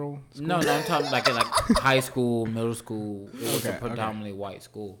agricultural school? No, I'm talking like in like high school, middle school. It was Okay, a predominantly white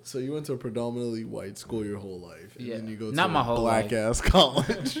school. So you went to a predominantly white school your whole life, and Yeah. then you go to Not my a whole black life. ass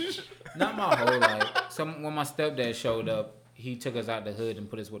college. Not my whole life. When my stepdad showed up, he took us out the hood and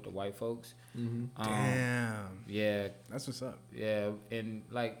put us with the white folks. Damn, Yeah, that's what's up. yeah, and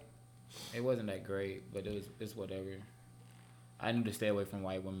like, it wasn't that great, but it's whatever. I knew to stay away from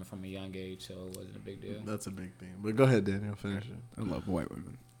white women from a young age, so it wasn't a big deal. That's a big thing. But go ahead, Daniel. Finish it. I love white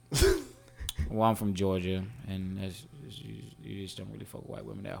women. Well, I'm from Georgia, and you just don't really fuck with white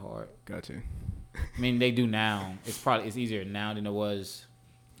women that hard. Got you. I mean, they do now. It's easier now than it was,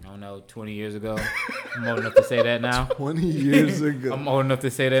 I don't know, 20 years ago. I'm old enough to say that now. 20 years ago. I'm old enough to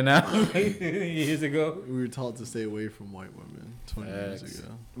say that now. Years ago. We were taught to stay away from white women 20 years Facts. ago.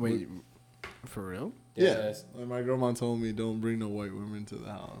 Wait, for real? Yeah. Yes. Like my grandma told me, don't bring no white women to the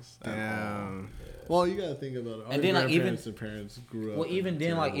house. at all. Damn. Well, you gotta think about it. Our And then, like, even- grandparents and parents grew up. Well, even in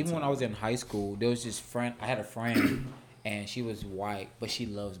then, like, terrible even when I was times. in high school, there was this friend. I had a friend, and she was white, but she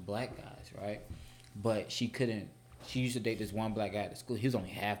loves black guys, right? But she couldn't. She used to date this one black guy at the school. He was only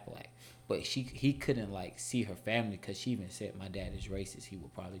half black, but he couldn't like see her family because she even said, "My dad is racist. He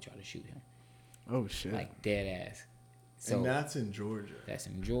would probably try to shoot him." Oh shit. Like dead ass. So and that's in Georgia. that's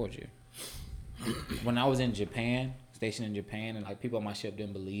in Georgia. When I was in Japan, stationed in Japan, and like people on my ship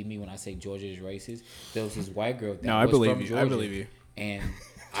didn't believe me when I say Georgia is racist, there was this white girl that No, I was believe from you. Georgia, I believe you. and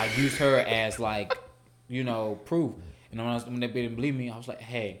I used her as like, proof. And when they didn't believe me, I was like,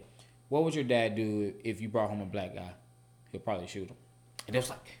 hey, what would your dad do if you brought home a black guy? He'll probably shoot him. And they was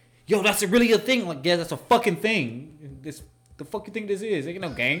like, yo, that's really a thing. Like, yeah, that's a fucking thing. The fuck you think this is? Ain't no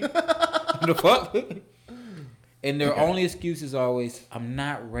gang. The fuck? And their only excuse is always, I'm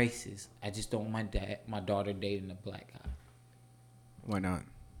not racist. I just don't want my daughter dating a black guy. Why not?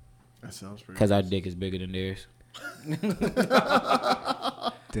 That sounds pretty. Because our dick is bigger than theirs.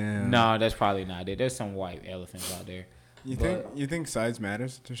 Damn. No, that's probably not it. There's some white elephants out there. You think size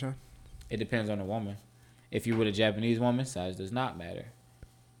matters, Tashawn? It depends on the woman. If you're with a Japanese woman, size does not matter.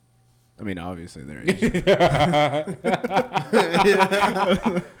 I mean, obviously they're Asian.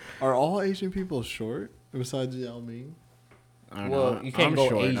 Are all Asian people short besides Yao Ming? I don't Well, know. you can't I'm go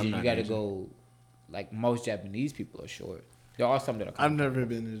short, I'm Asian. You not got to Asian. go, like most Japanese people are short. There are some that are. I've never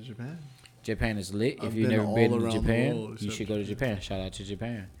been to Japan. Japan is lit. If I've you've been never all been to around the Japan, world you except should go to Japan. Shout out to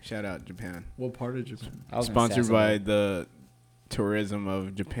Japan. Shout out Japan. What part of Japan? I was in Sponsored Sasebo. by the tourism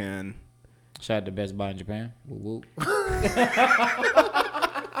of Japan. Shout out to Best Buy in Japan. Woo woo.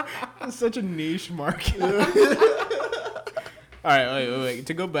 That's such a niche market. All right, wait.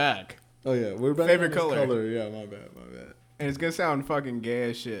 To go back, Oh yeah, we're back Favorite on this color. Yeah, my bad. and it's gonna sound fucking gay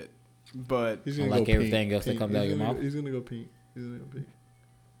as shit, but He's I gonna like go everything pink. else that Pink. comes out He's your gonna- mouth. He's gonna go pink.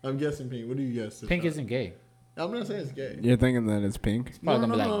 I'm guessing pink. What do you guess? Pink isn't gay. I'm not saying it's gay. you're thinking that it's pink. Probably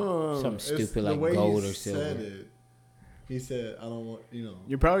gonna be like something It's stupid the like way gold he or silver. Said it. He said, "I don't want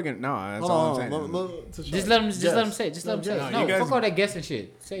You're probably gonna that's all I'm saying. Just let him say it. Just let him say it. No, No, you guys- fuck all that guessing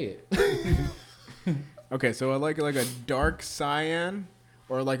shit. Say it. Okay, so I like a dark cyan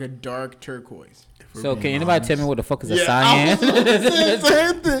or like a dark turquoise. So can anybody tell me what the fuck is a Yeah, cyan?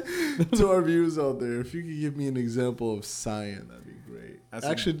 Same thing. To our viewers out there, if you could give me an example of cyan, that'd be great.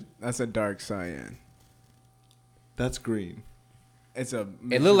 Actually, That's a dark cyan. that's green. It's a.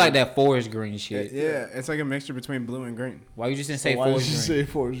 It looked like that forest green shit. Yeah, it's like a mixture between blue and green. Why you just didn't say Why did forest you green?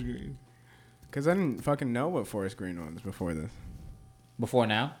 say forest green? Cause I didn't fucking know what forest green was before this. Before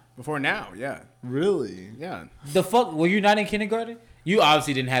now? Before now, yeah, Really? yeah. The fuck? Were you not in kindergarten? You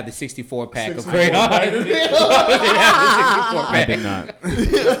obviously didn't have the 64 pack of 64 crayons. pack. You didn't have the 64 I pack. did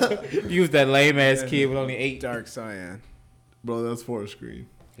not. You was that lame ass kid with only 8. Dark cyan. Bro, that's forest green.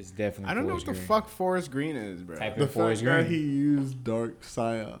 It's definitely. I don't know what forest the green. fuck forest green is, bro. Type The in forest fact that green. he used dark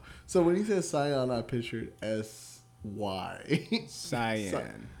cyan. So when he said cyan, I pictured SY.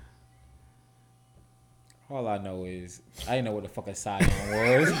 Cyan. All I know is I didn't know what the fuck a scion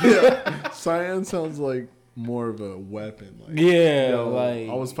was. Cyan sounds like more of a weapon. Like, Yeah, yo, like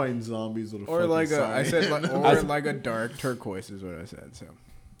I was fighting zombies with a Or fucking like a, I said, cyan. like a dark turquoise is what I said. So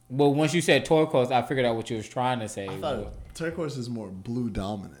Well, once you said turquoise, I figured out what you was trying to say. I thought turquoise is more blue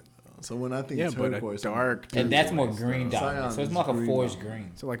dominant. Though. So when I think yeah, but a turquoise, dark. and that's more turquoise, green though. dominant. So it's Cyan more like is a green forest dominant.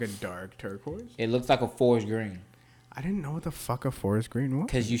 green. So like a dark turquoise. It looks like a forest green. I didn't know what the fuck a forest green was.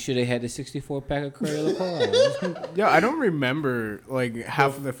 Because you should have had the 64 pack of Crayola cards. Yeah, I don't remember like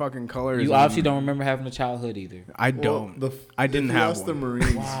half of the fucking colors. You obviously don't remember having a childhood either. I Well, don't. I didn't if you have ask the one.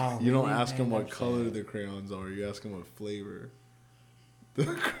 Marines, Wow, you don't really, ask them man, what that's color sad. the crayons are. You ask them what flavor the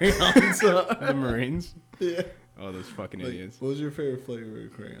crayons are. The Marines. Yeah. Oh, those fucking Like, idiots. what was your favorite flavor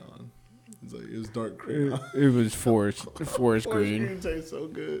of crayon? It's like it was dark crayon. It was forest green. Forest green tastes so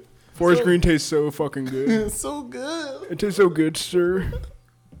good. Forest So- green tastes so fucking good. It's so good. It tastes so good, sir.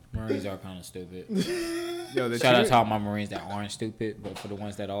 Marines are kind of stupid. Yo, the Shout out two- to all my Marines that aren't stupid, but for the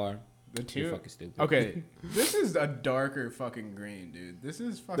ones that are, the you're two. fucking stupid. Okay, this is a darker fucking green, dude. This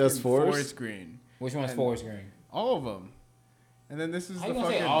is fucking That's forest? forest green. Which one's And- forest green? All of them. And then this is How the you gonna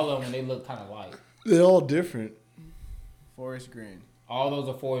fucking say all of them? They look kind of like. They're all different. forest green. All those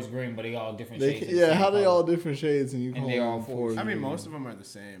are forest green, but they all different They, shades. of the yeah, same how they color. all different shades and you And call they all them forest. I mean, green. most of them are the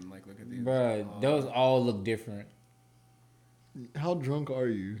same. Like, look at these. Bruh, those all look different. How drunk are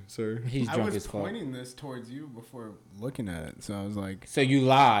you, sir? He's I drunk was as fuck. pointing this towards you before looking at it, so I was like, So you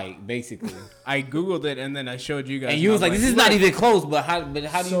lied, basically. I googled it and then I showed you guys. And you was I like, "This is not "Look." even close." But how do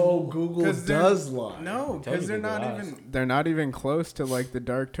So you? Google 'Cause they're- does lie. No, Told because you they're Google not lies. even. They're not even close to like the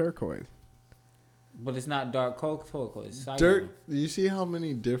dark turquoise. But it's not dark turquoise. It's cyan. Dirt. You see how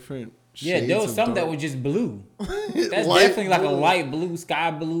many different Yeah, shades there was of some that dark- were just blue. That's Light definitely like a blue. light blue,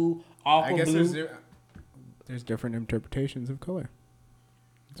 sky blue, aqua I guess blue. there's different interpretations of color.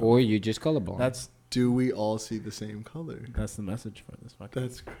 Or you're just colorblind. That's Do we all see the same color? that's the message for this podcast.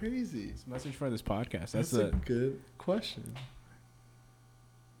 That's crazy. It's the message for this podcast. That's That's a the good question.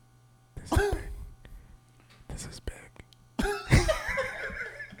 This is big. This is big.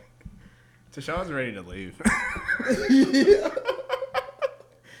 Tashawn's ready to leave. Because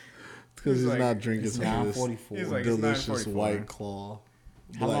He's he's like- not drinking it's some of this 9:44. He's like, it's delicious 9:44. White Claw.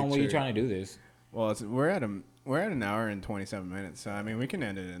 How black long were you cherry. trying to do this? Well, we're at an hour and 27 minutes, so I mean we can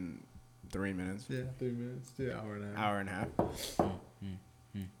end it in 3 minutes, Yeah, 3 minutes. Yeah, hour and a half. hour and a half.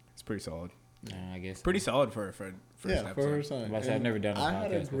 It's pretty solid. I guess. Pretty solid for first Yeah, episode. for her time. Like I said, I've And never done a I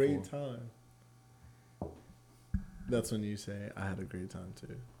had a podcast great before. time. That's when you say I had a great time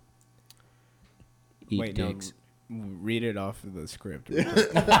too. Eat Wait, dicks. no, read it off of the script.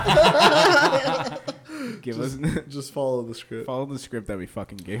 Give us Just follow the script. follow the script that we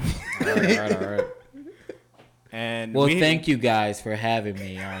fucking gave. All right. And Well, thank you guys for having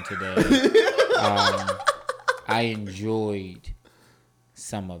me on today. I enjoyed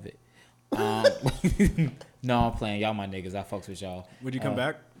some of it. No, I'm playing. Y'all my niggas. I fucks with y'all. Would you come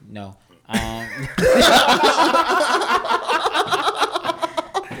back? No.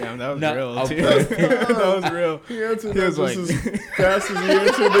 Damn, that was No, real. I'll Too. put- That was real. He answered He that was just like- as fast as he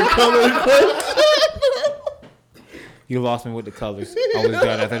answered the color question. You lost me with the colors. I was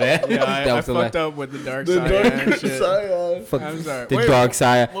done after that. Yeah, That I was the fucked la- up with the dark The side and dark shit. cyan. Fuck I'm sorry. the Wait, dark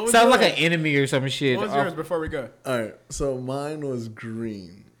side. what was Sounds like yours? an enemy or some shit. What was yours before we go? All right, so mine was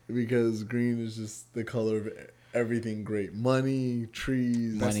green because green is just the color of everything great. Money,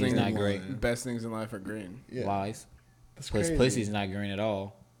 trees. Money's and not land. great. Best things in life are green. Yeah, Lies. that's Plus, crazy. pussy's not green at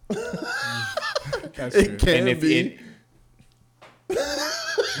all. That's It true. can And if be. it,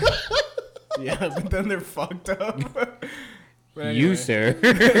 Yeah, but then they're fucked up. But anyway, you, sir.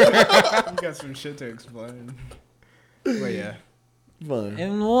 you got some shit to explain. But yeah, Fine.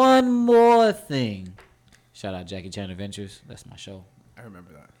 And one more thing. Shout out Jackie Chan Adventures. That's my show. I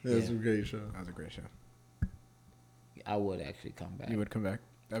remember that. Yeah, it's yeah. a great show. That was a great show. I would actually come back. You would come back.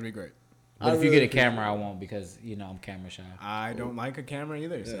 That'd be great. But I if you really get a camera, I won't because, I'm camera shy. I don't like a camera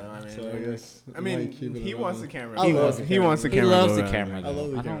either, so Yeah, I mean, so I guess I you mean, might keep it he around. wants the camera. I love the He wants the He camera. loves to the go around. camera. I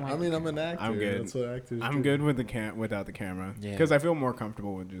love the I don't camera. like I mean, I'm an actor. I'm good. That's what actors I'm do. good with without the camera Yeah. because I feel more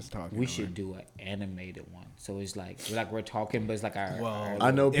comfortable with just talking. We over should it. do an animated one. So it's like we're talking, but it's like our. Well, I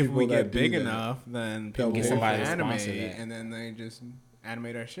know if people we that get do big that. enough, then They'll people get will somebody to animate, sponsor that. and then they just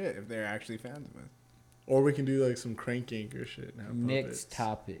animate our shit if they're actually fans of us. Or we can do like some crank anchor shit. And have Next puppets.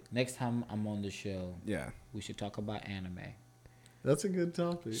 topic. Next time I'm on the show, Yeah. we should talk about anime. That's a good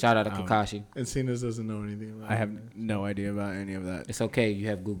topic. Shout out to Kakashi. And Cenas doesn't know anything about I have anime. no idea about any of that. It's okay. You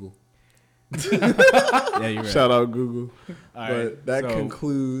have Google. Yeah, you're right. Shout out Google. All But right, that so-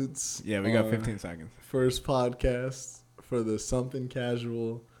 concludes. Yeah, we got our 15 seconds. First podcast for the Something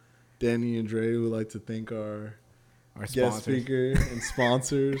Casual. Danny and Dre would like to thank our Our guest sponsors. speaker and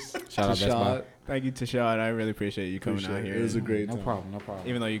sponsors. Shout out Best Buy. Thank you to Shad. I really appreciate you coming out here. It was a great No time. problem. No problem.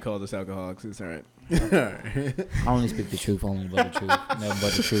 Even though you called us alcoholics, it's all right. I only speak the truth, only but the truth. Nothing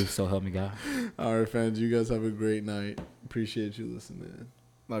but the truth, so help me God. All right, fans, you guys have a great night. Appreciate you listening.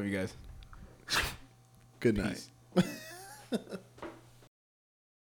 Love you guys. Good night.